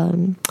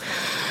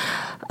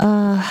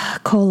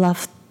called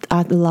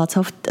a lot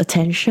of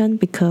attention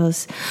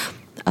because.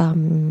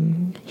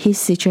 His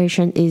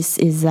situation is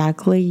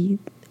exactly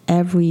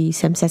every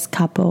same-sex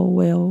couple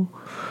will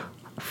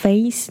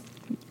face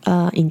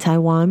in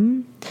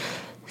Taiwan.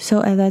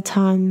 So at that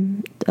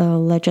time,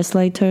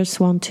 legislators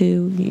want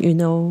to,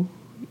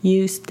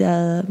 use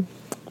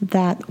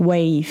that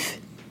wave.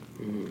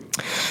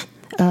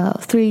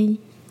 3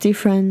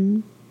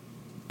 different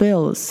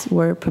bills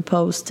were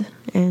proposed,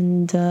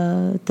 and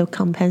the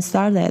campaign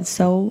started.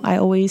 So I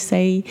always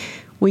say,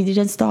 we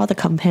didn't start the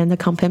campaign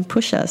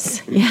pushed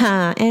us.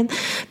 And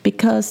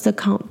because the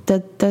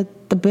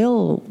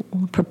bill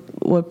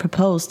were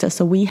proposed,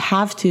 so we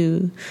have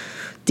to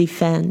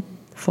defend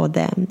for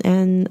them.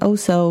 And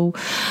also,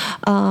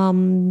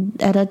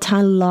 at a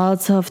time,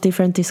 lots of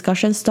different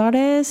discussions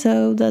started.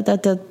 So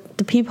the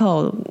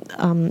people,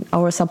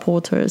 our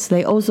supporters,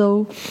 they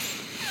also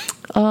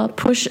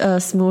push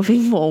us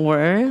moving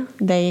forward.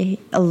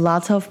 A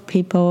lot of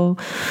people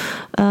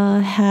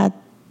had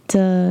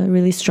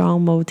really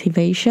strong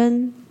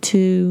motivation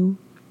to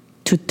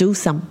do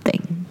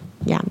something.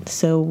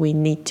 So we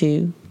need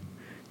to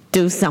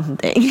do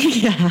something.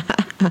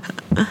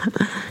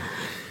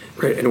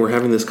 Right, and we're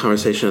having this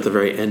conversation at the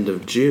very end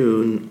of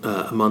June,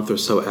 a month or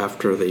so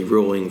after the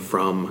ruling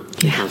from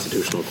the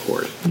Constitutional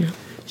Court.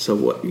 So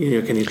what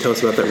can you tell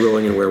us about that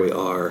ruling and where we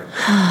are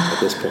at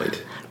this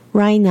point?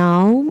 Right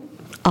now,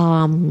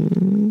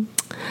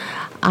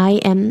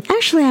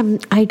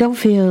 I don't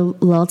feel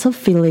lots of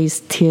feelings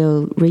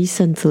till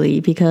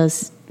recently,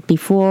 because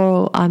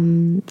before I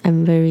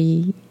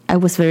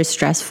was very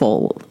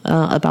stressful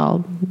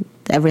about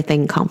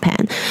everything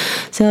compound.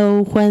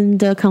 So when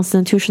the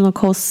Constitutional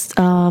Court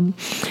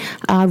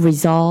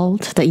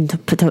result, the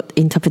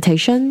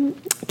interpretation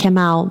came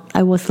out,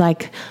 I was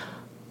like,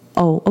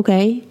 oh,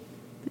 okay,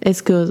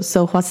 it's good.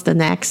 So what's the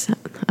next?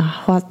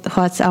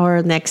 What's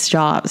our next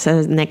job?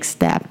 So next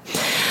step.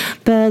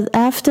 But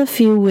after a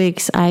few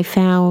weeks, I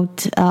found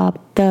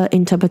the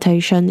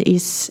interpretation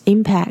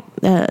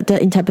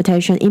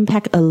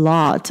impact a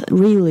lot,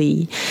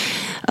 really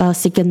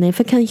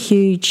significant,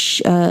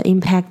 huge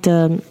impact,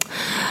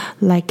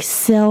 like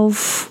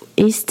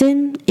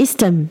self-esteem.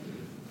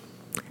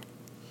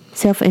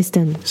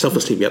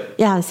 Self-esteem, yep.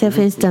 Yeah,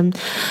 self-esteem.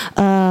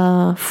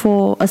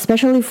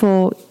 Especially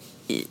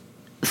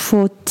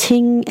for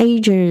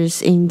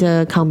teenagers in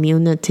the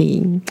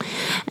community.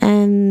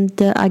 And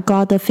I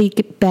got a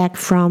feedback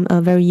from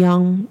a very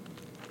young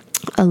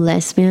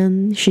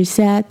lesbian. She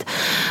said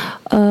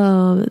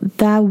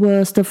that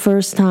was the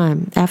first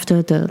time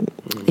after the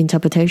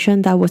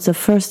interpretation, that was the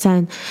first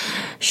time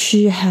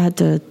she had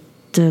the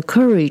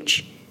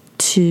courage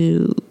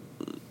to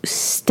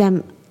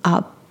stand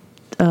up,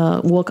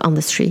 walk on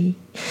the street,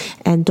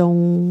 and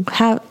don't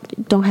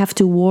have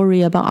to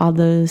worry about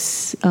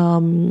others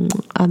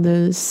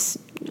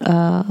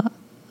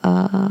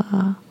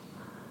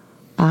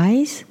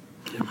eyes.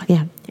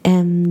 Yeah,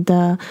 and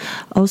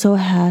also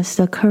has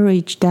the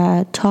courage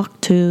that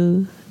talk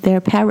to her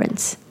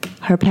parents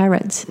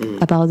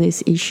about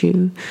this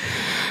issue.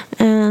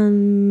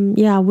 And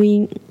yeah,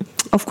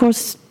 of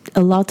course,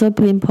 a lot of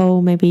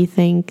people maybe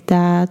thinking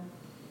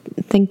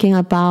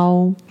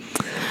about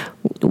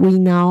we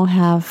now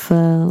have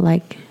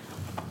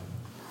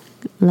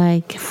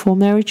like full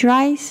marriage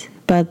rights,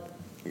 but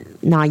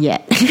not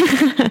yet.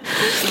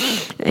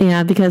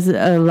 Yeah, because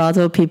a lot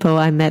of people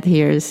I met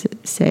here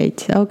say,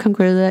 "Oh,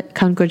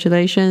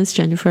 congratulations,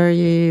 Jennifer,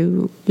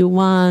 you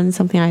won,"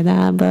 something like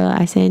that.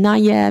 But I say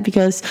not yet,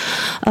 because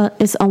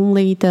it's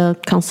only the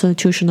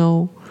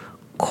Constitutional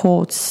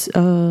Court's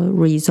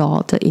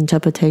result, the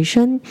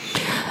interpretation.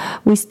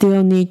 We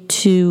still need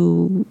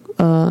to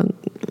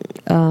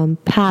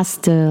pass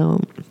the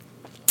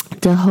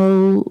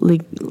whole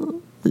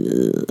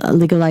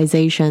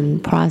legalization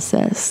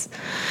process.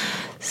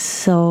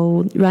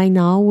 So right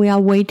now we are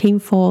waiting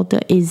for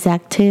the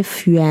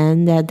executive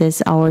yuan, that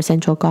is our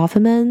central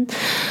government.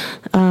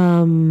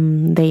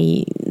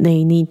 They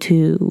need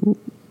to,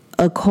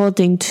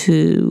 according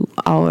to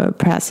our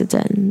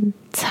president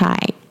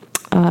Tsai,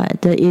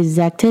 the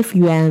executive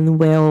yuan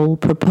will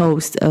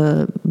propose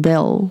a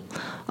bill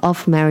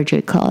of marriage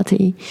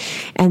equality,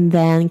 and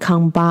then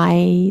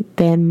combine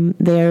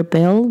their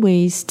bill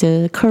with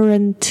the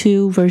current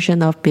two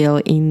version of bill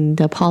in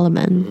the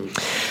parliament,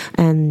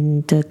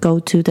 and go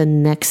to the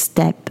next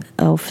step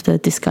of the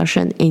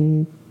discussion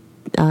in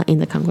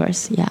the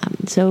Congress. Yeah,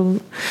 so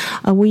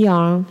we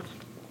are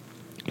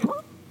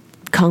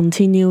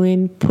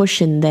continuing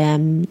pushing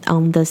them,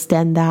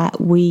 understand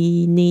that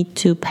we need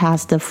to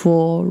pass the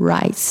full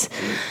rights,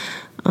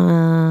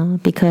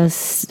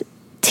 because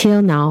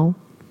till now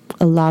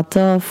a lot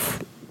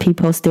of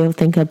people still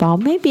think about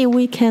maybe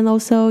we can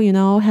also,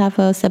 have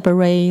a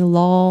separate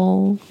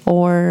law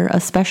or a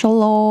special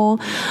law,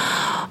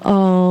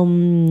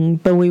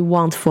 but we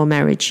want full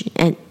marriage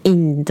and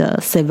in the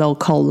civil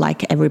code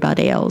like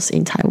everybody else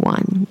in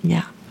Taiwan.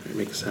 Yeah, it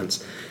makes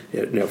sense.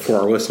 For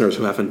our listeners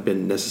who haven't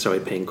been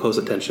necessarily paying close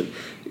attention,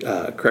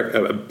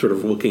 sort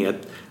of looking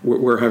at,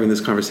 we're having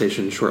this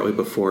conversation shortly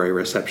before a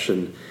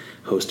reception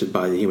hosted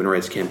by the Human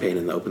Rights Campaign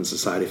and the Open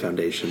Society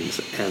Foundations,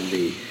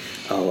 and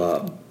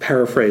I'll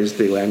paraphrase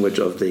the language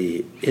of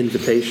the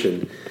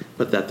invitation,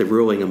 but that the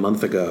ruling a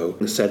month ago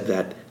said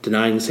that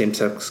denying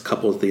same-sex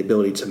couples the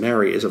ability to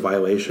marry is a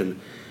violation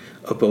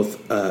of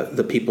both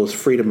the people's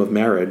freedom of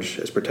marriage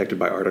as protected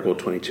by Article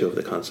 22 of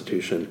the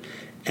Constitution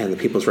and the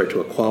people's right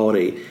to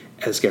equality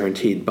as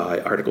guaranteed by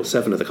Article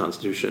 7 of the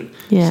Constitution.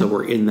 Yeah. So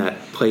we're in that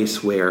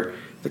place where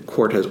the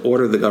court has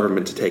ordered the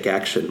government to take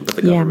action, but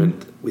the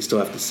government, we still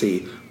have to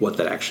see what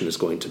that action is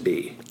going to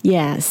be.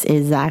 Yes,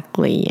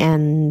 exactly.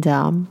 And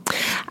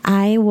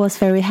I was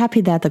very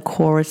happy that the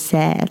court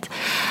said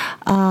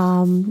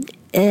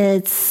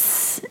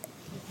it's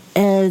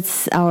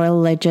our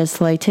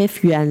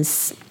legislative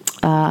yuan's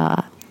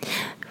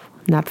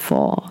not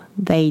for.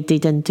 They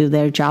didn't do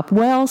their job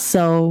well,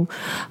 so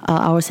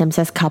our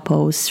same-sex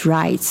couples'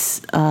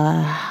 rights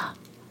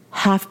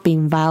have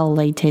been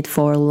violated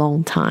for a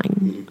long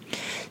time.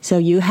 So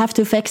you have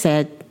to fix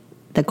it,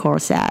 the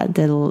court said.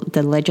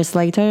 The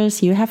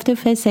legislators, you have to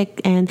fix it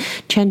and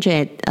change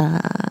it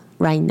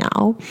right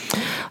now.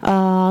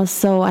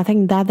 So I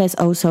think that is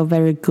also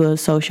very good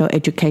social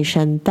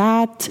education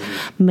that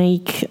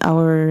make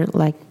our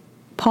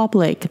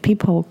public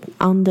people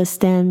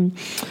understand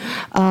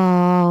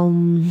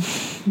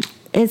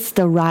it's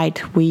the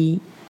right we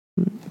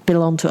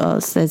belong to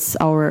us. It's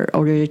our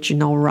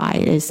original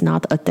right. It's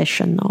not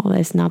additional.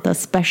 It's not a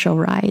special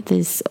right.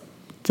 It's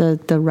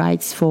the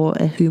rights for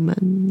a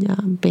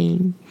human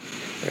being.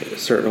 Right.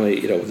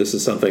 Certainly, this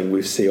is something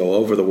we see all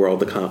over the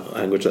world, the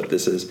language that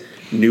this is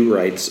new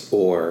rights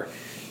or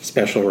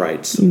special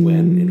rights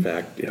when, in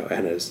fact,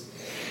 and as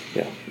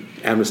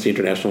Amnesty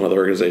International and other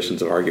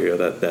organizations have argued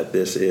that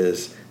this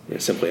is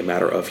simply a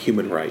matter of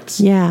human rights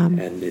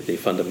and the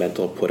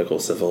fundamental political,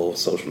 civil,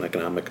 social, and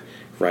economic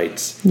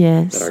rights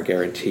that are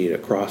guaranteed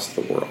across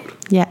the world.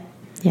 Yeah,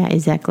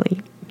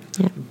 exactly.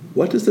 Yeah.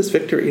 What does this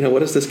victory, what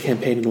does this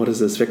campaign and what has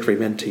this victory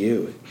meant to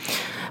you?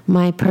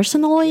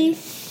 Personally,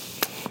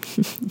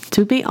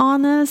 to be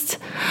honest,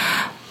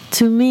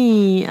 to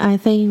me, I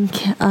think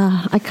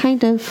I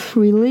kind of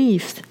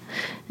relieved,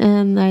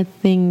 and I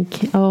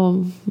think,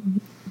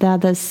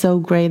 that is so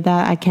great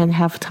that I can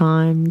have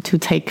time to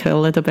take a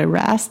little bit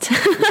rest.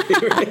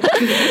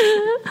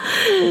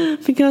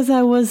 Because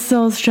I was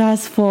so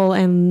stressful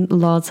and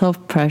lots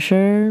of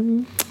pressure,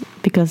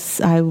 because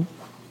I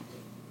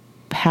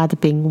had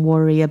been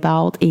worried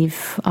about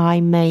if I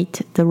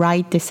made the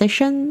right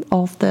decision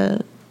of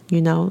the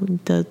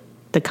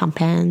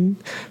campaign.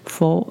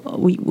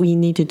 We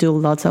need to do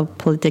lots of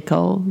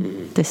political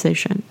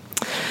decision.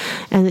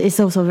 And it's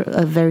also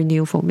very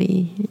new for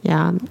me,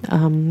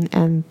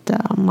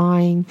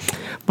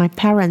 my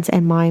parents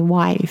and my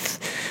wife,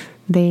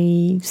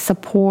 they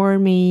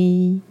support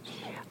me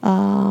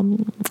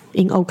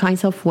in all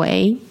kinds of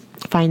way,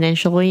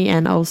 financially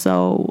and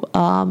also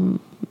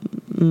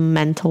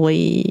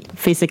mentally,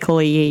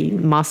 physically,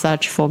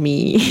 massage for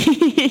me.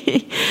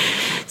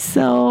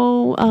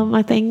 So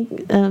I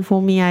think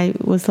for me, I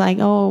was like,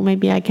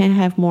 maybe I can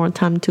have more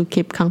time to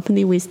keep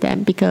company with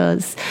them,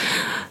 because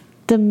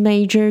the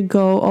major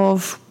goal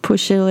of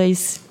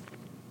Pushile's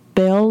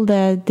bill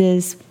that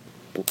is,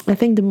 I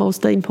think, the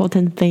most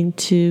important thing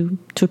to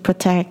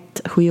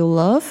protect who you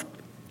love,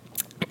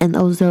 and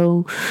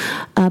also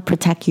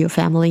protect your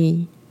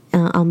family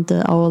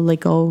under our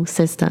legal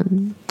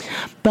system.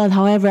 But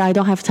however, I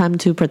don't have time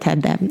to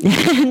protect them,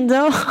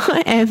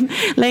 and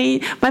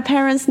my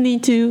parents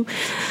need to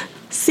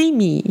see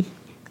me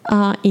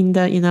in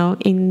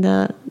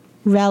the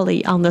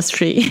rally on the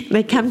street.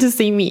 They come to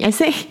see me. I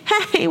say,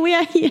 "Hey, we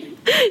are here."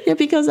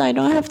 Because I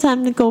don't have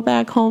time to go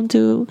back home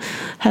to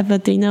have a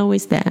dinner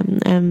with them.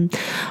 And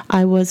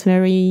I'm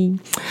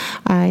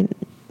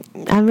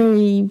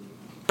very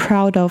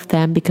proud of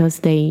them, because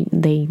they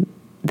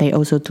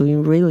also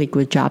doing really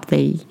good job.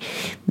 They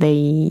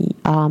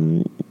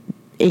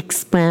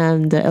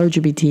expand the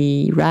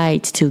LGBT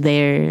rights to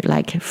their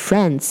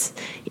friends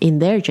in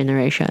their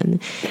generation,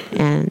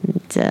 and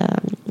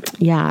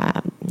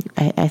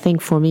I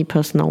think for me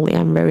personally,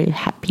 I'm very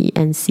happy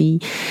and see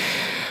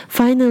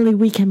finally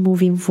we can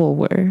moving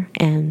forward,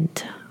 and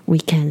we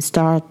can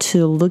start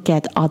to look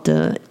at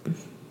other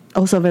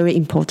also very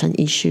important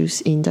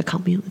issues in the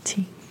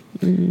community.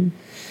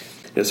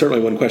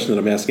 Certainly one question that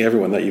I'm asking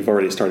everyone that you've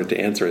already started to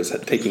answer is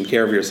taking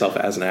care of yourself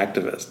as an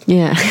activist.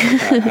 Yeah.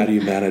 How do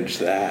you manage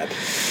that?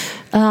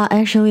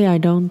 Actually, I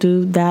don't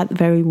do that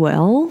very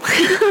well.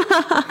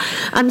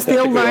 I'm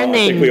still learning.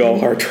 I think we all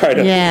are trying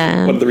to.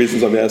 Yeah. One of the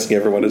reasons I'm asking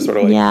everyone is sort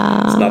of it's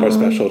not our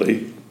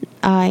specialty.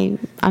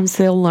 I'm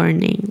still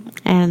learning,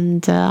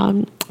 and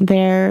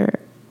there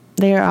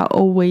are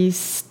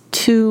always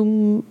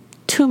too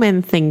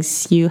many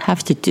things you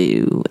have to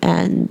do,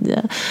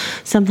 and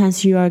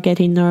sometimes you are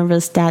getting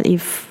nervous that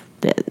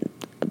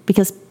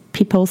because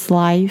people's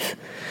life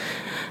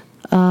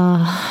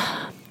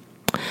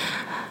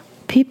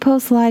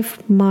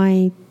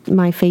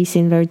might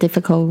facing very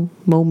difficult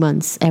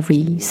moments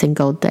every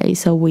single day,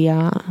 so we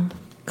are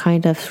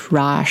kind of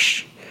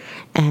rush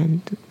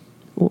and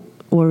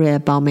worry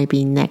about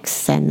maybe next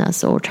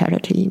sentence or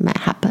tragedy might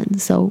happen.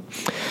 So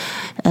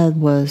it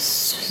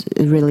was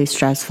really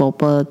stressful,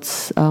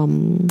 but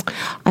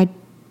I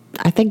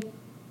think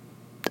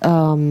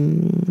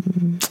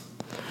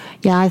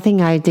I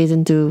think I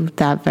didn't do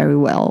that very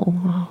well.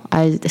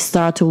 I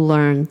start to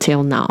learn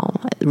till now,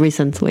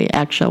 recently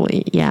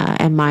actually. Yeah,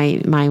 and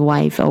my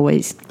wife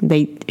always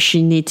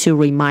she need to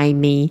remind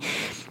me,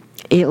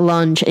 eat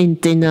lunch,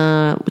 eat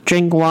dinner,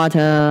 drink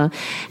water,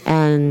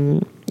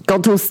 and go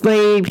to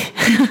sleep.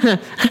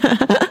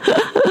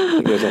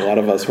 There's a lot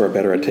of us who are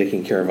better at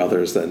taking care of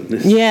others than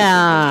taking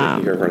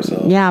care of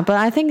ourselves. Yeah, but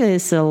I think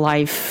it's a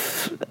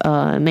life,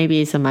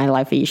 maybe it's my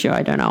life issue,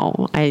 I don't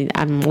know.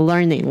 I'm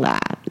learning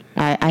that.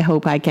 I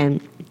hope I can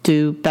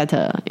do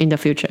better in the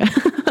future.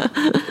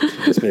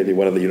 This may be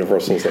one of the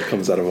universals that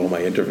comes out of all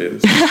my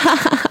interviews.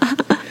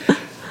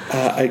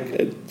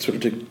 I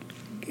sort of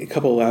a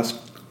couple of last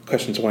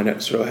questions. Why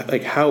not? Sort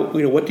of how,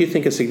 what do you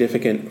think is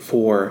significant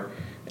for,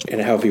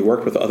 and how have you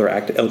worked with other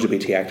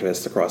LGBT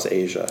activists across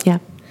Asia? Yeah.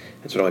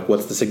 And sort of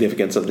what's the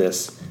significance of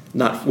this?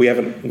 We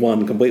haven't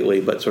won completely,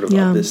 but sort of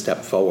of this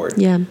step forward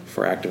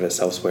for activists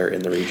elsewhere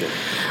in the region.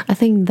 I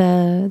think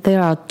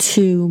there are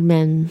two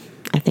main,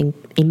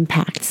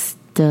 impacts.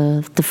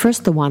 The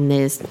first one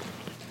is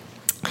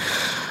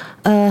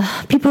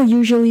people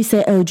usually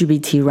say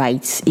LGBT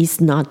rights is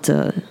not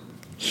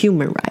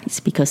human rights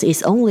because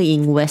it's only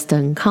in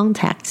Western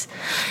context,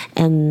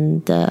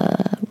 and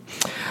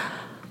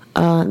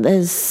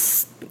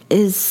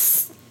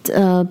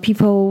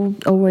people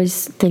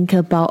always think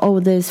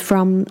about this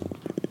from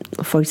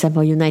for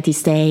example, United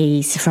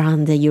States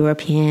from the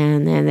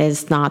European, and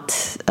it's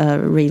not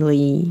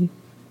really.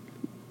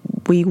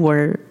 We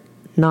were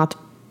not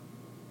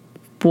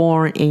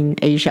born in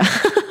Asia.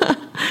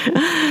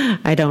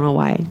 I don't know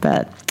why,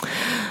 but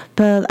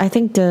I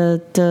think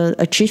the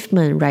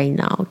achievement right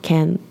now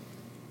can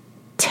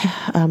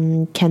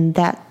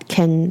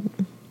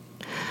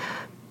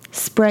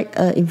spread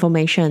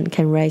information,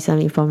 can raise some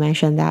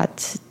information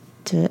that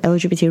the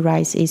LGBT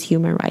rights is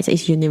human rights,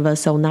 is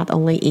universal, not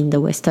only in the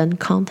Western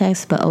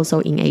context but also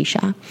in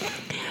Asia.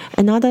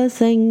 Another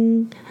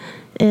thing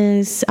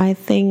is, I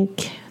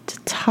think the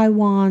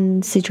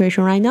Taiwan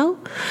situation right now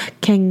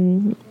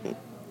can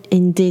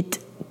indeed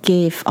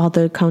give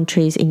other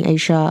countries in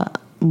Asia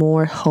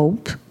more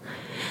hope,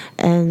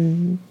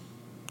 and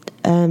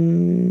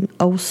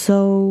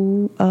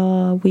also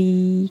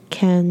we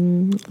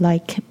can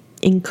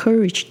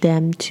encourage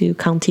them to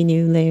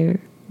continue their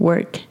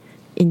work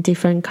in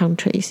different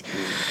countries.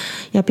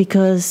 Yeah,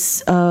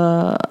 because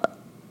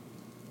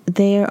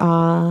there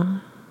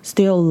are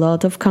still a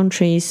lot of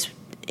countries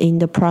in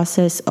the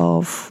process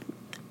of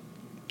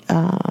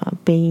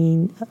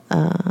being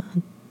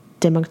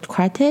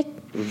democratic,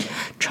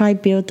 try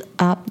build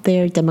up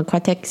their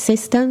democratic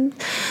system,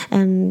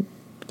 and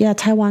yeah,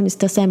 Taiwan is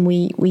the same.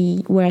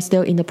 We are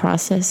still in the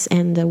process,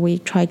 and we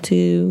try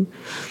to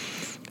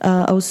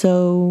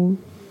also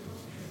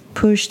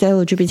push the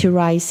LGBT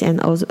rights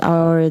and also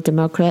our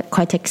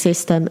democratic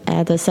system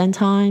at the same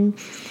time.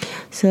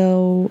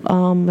 So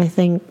I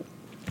think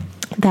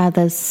that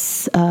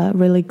is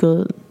really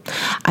good.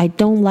 I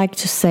don't like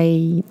to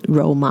say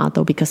role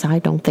model because I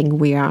don't think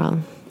we are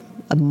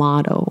a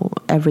model.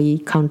 Every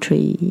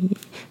country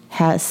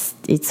has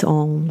its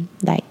own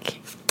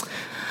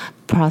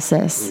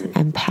process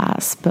and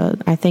path,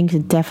 but I think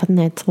it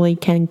definitely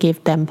can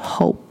give them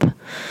hope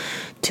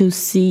to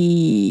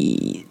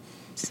see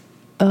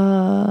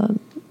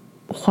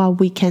what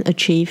we can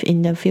achieve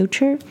in the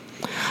future.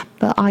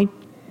 But I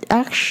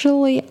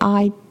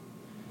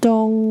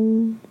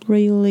don't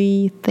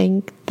really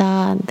think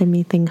that. Let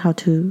me think how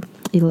to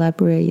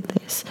elaborate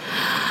this.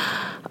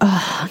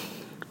 I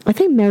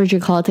think marriage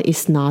equality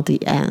is not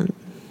the end.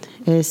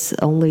 It's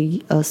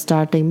only a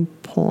starting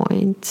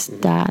point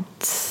that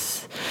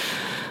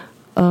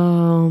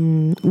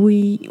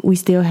we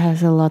still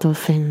have a lot of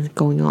things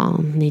going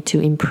on, need to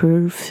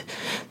improve.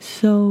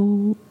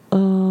 So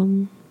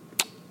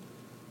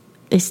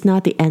it's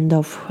not the end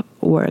of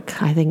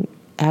work. I think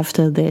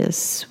after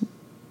this,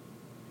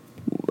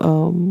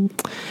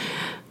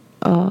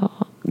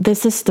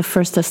 this is the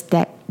first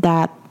step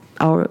that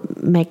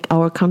make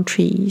our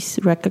countries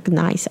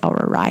recognize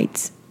our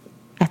rights.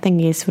 I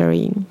think it's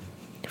very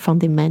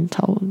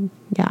fundamental.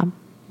 Yeah,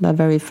 the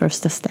very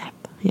first step.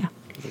 Yeah.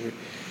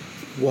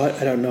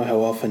 I don't know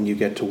how often you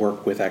get to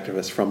work with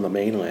activists from the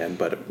mainland,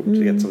 but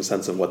to get some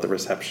sense of what the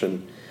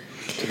reception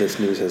to this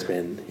news has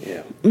been,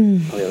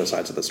 on the other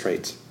sides of the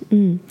straits.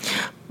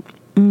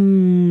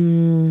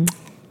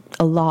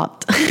 A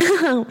lot.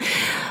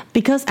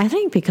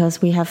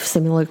 because we have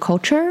similar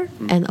culture,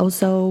 and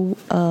also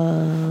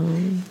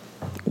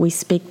we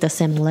speak the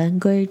same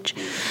language,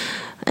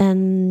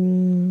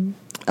 and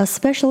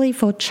especially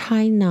for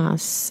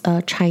China's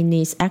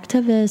Chinese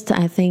activists,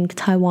 I think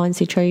Taiwan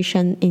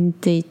situation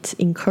indeed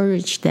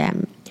encouraged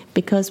them,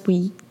 because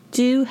we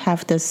do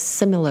have the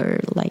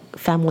similar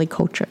family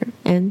culture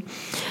and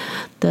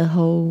the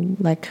whole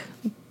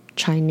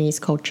Chinese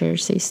culture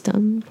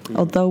system.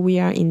 Although we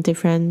are in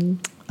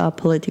different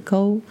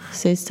political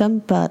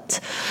system, but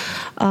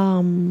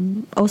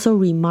also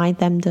remind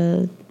them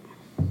the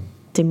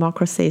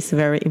democracy is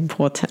very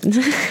important.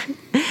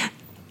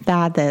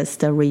 That is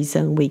the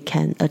reason we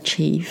can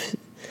achieve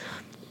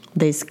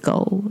this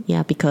goal.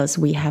 Yeah, because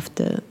we have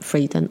the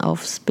freedom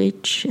of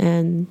speech,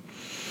 and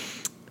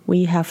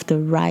we have the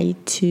right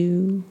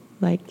to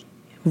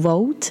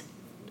vote.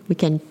 We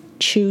can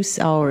choose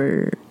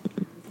our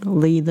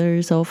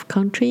leaders of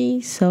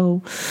country.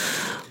 So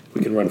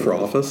we can run for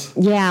office.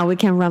 Yeah, we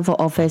can run for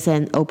office,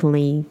 and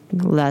openly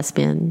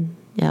lesbian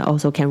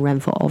also can run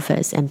for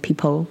office, and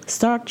people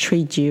start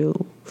treat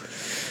you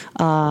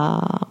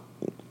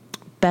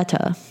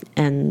better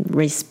and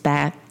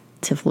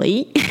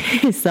respectively.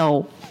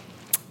 So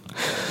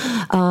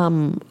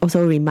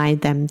also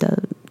remind them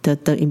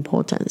the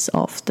importance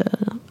of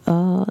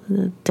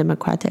the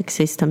democratic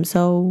system.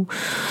 So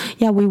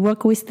yeah, we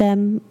work with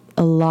them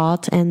a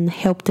lot and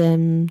help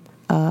them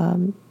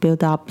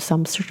build up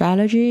some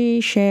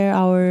strategy, share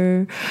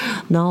our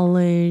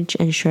knowledge,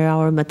 and share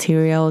our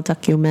material,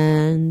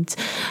 document.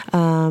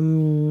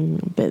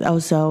 But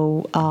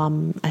also,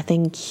 I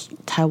think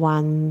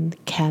Taiwan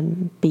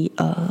can be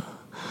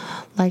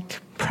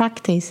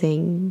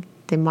practicing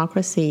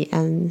democracy,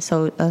 and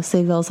so a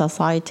civil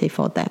society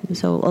for them.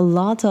 So a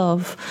lot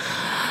of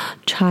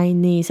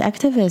Chinese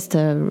activists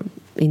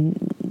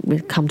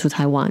will come to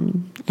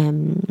Taiwan,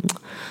 and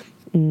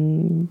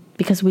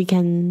because we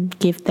can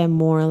give them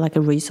more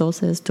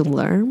resources to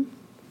learn,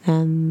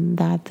 and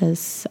that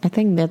is, I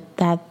think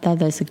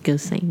that is a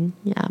good thing.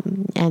 Yeah,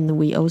 and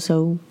we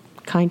also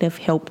kind of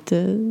help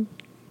the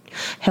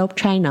help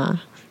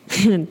China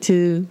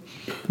to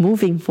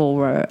moving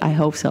forward. I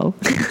hope so.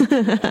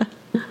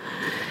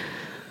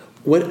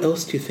 What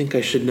else do you think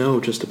I should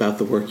know just about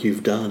the work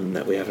you've done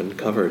that we haven't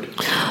covered?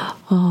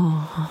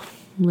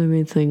 Let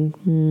me think.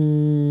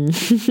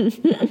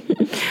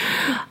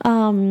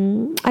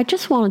 I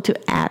just wanted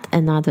to add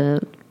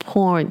another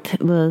point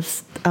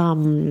was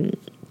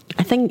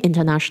I think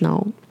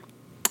international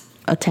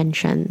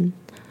attention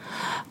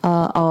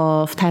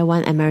of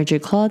Taiwan and marriage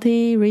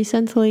equality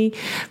recently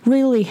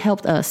really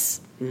helped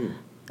us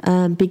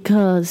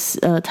because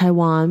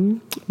Taiwan,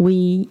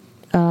 we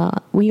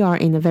are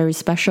in a very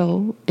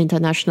special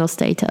international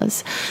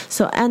status.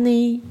 So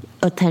any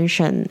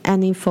attention,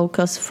 any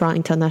focus from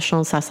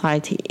international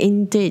society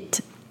indeed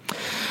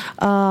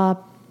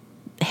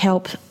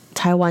helped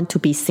Taiwan to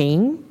be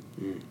seen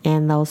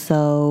and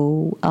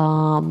also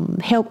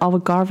help our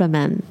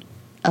government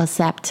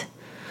accept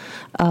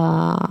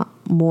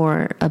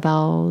more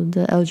about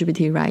the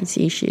LGBT rights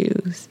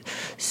issues.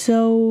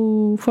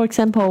 So, for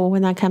example,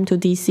 when I come to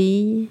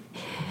DC,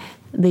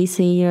 this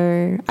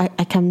year,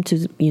 I come to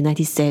the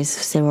United States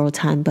several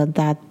times,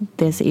 but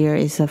this year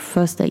is the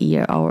first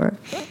year our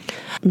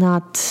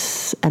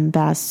not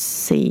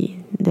embassy,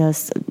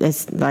 there's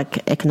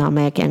like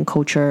economic and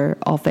culture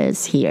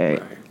office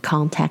here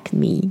contact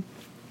me.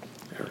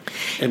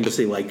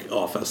 Embassy like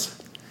office.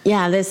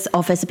 Yeah, this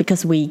office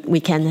because we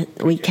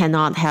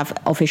cannot have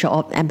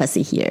official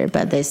embassy here,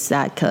 but there's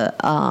like an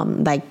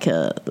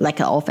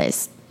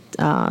office.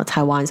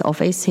 Taiwan's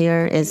office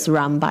here is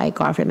run by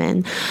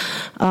government.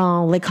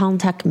 They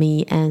contact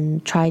me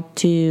and try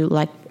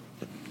to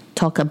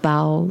talk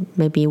about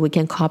maybe we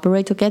can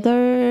cooperate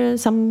together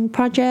some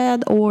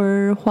project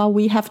or what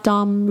we have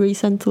done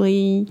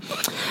recently.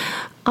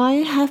 I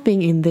have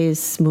been in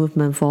this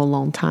movement for a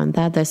long time.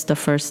 That is the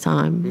first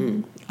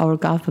time our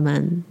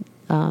government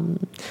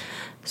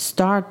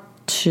start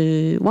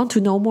to want to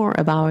know more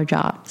about our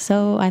job.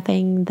 So I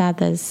think that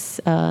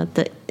is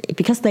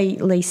because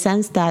they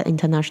sense that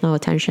international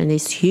attention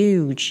is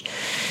huge,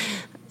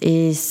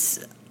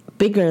 is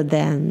bigger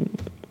than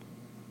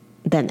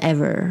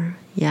ever.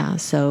 Yeah.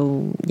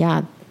 So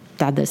yeah,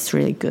 that is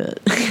really good,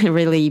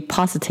 really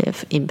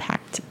positive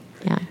impact.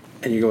 Yeah.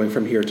 And you're going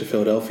from here to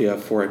Philadelphia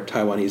for a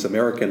Taiwanese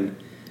American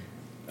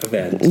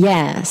event.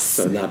 Yes.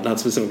 So not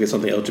specifically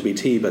something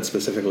LGBT, but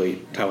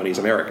specifically Taiwanese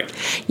American.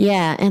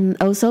 Yeah, and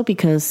also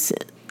because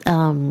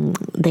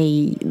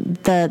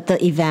the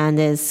event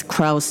is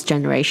cross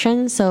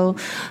generation, so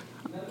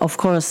of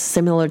course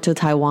similar to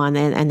Taiwan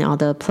and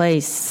other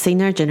place,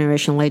 senior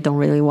generation they don't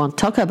really want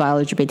to talk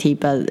about LGBT,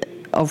 but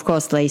of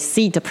course they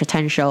see the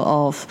potential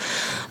of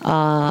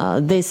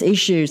these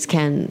issues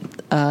can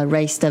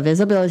raise the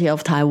visibility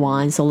of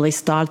Taiwan, so they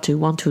start to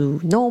want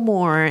to know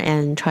more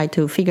and try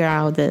to figure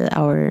out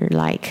our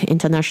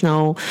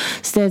international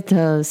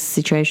status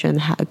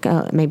situation.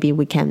 Maybe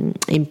we can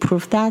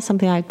improve that,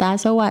 something like that.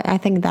 So I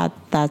think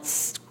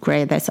that's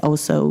great. That's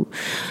also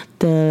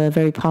a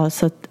very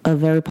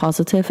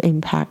positive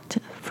impact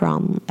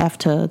from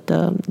after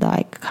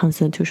the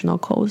constitutional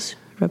codes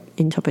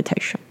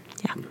interpretation.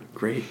 Yeah.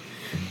 Great.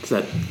 Does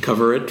that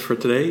cover it for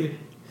today?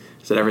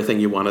 Is that everything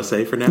you want to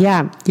say for now?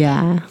 Yeah.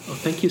 Well,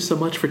 thank you so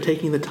much for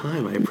taking the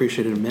time. I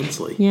appreciate it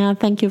immensely. Yeah,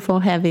 thank you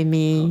for having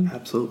me. Oh,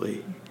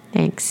 absolutely.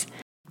 Thanks.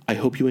 I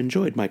hope you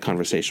enjoyed my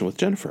conversation with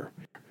Jennifer.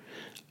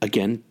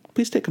 Again,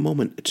 please take a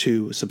moment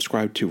to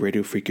subscribe to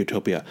Radio Freak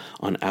Utopia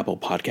on Apple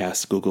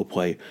Podcasts, Google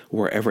Play,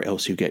 wherever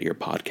else you get your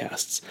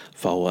podcasts.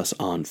 Follow us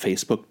on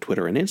Facebook,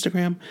 Twitter, and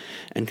Instagram,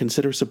 and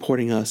consider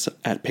supporting us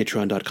at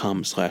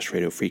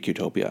patreon.com/Radio Freak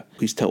Utopia.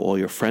 Please tell all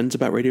your friends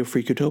about Radio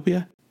Freak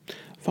Utopia.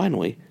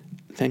 Finally,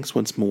 thanks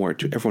once more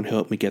to everyone who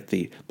helped me get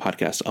the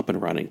podcast up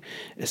and running,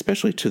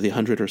 especially to the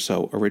 100 or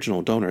so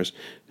original donors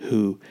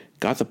who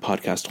got the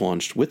podcast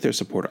launched with their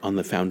support on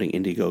the founding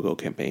Indiegogo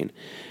campaign.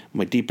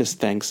 My deepest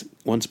thanks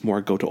once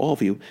more go to all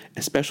of you,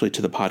 especially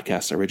to the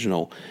podcast's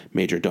original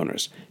major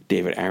donors,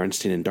 David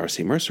Aronstein and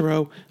Darcy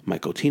Mercero,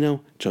 Michael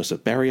Tino,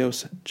 Joseph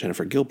Barrios,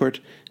 Jennifer Gilbert,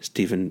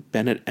 Stephen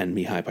Bennett and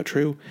Mihai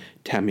Patru,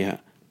 Tamia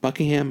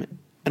Buckingham,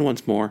 and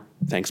once more,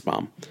 thanks,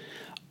 Mom.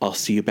 I'll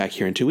see you back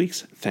here in 2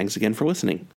 weeks. Thanks again for listening.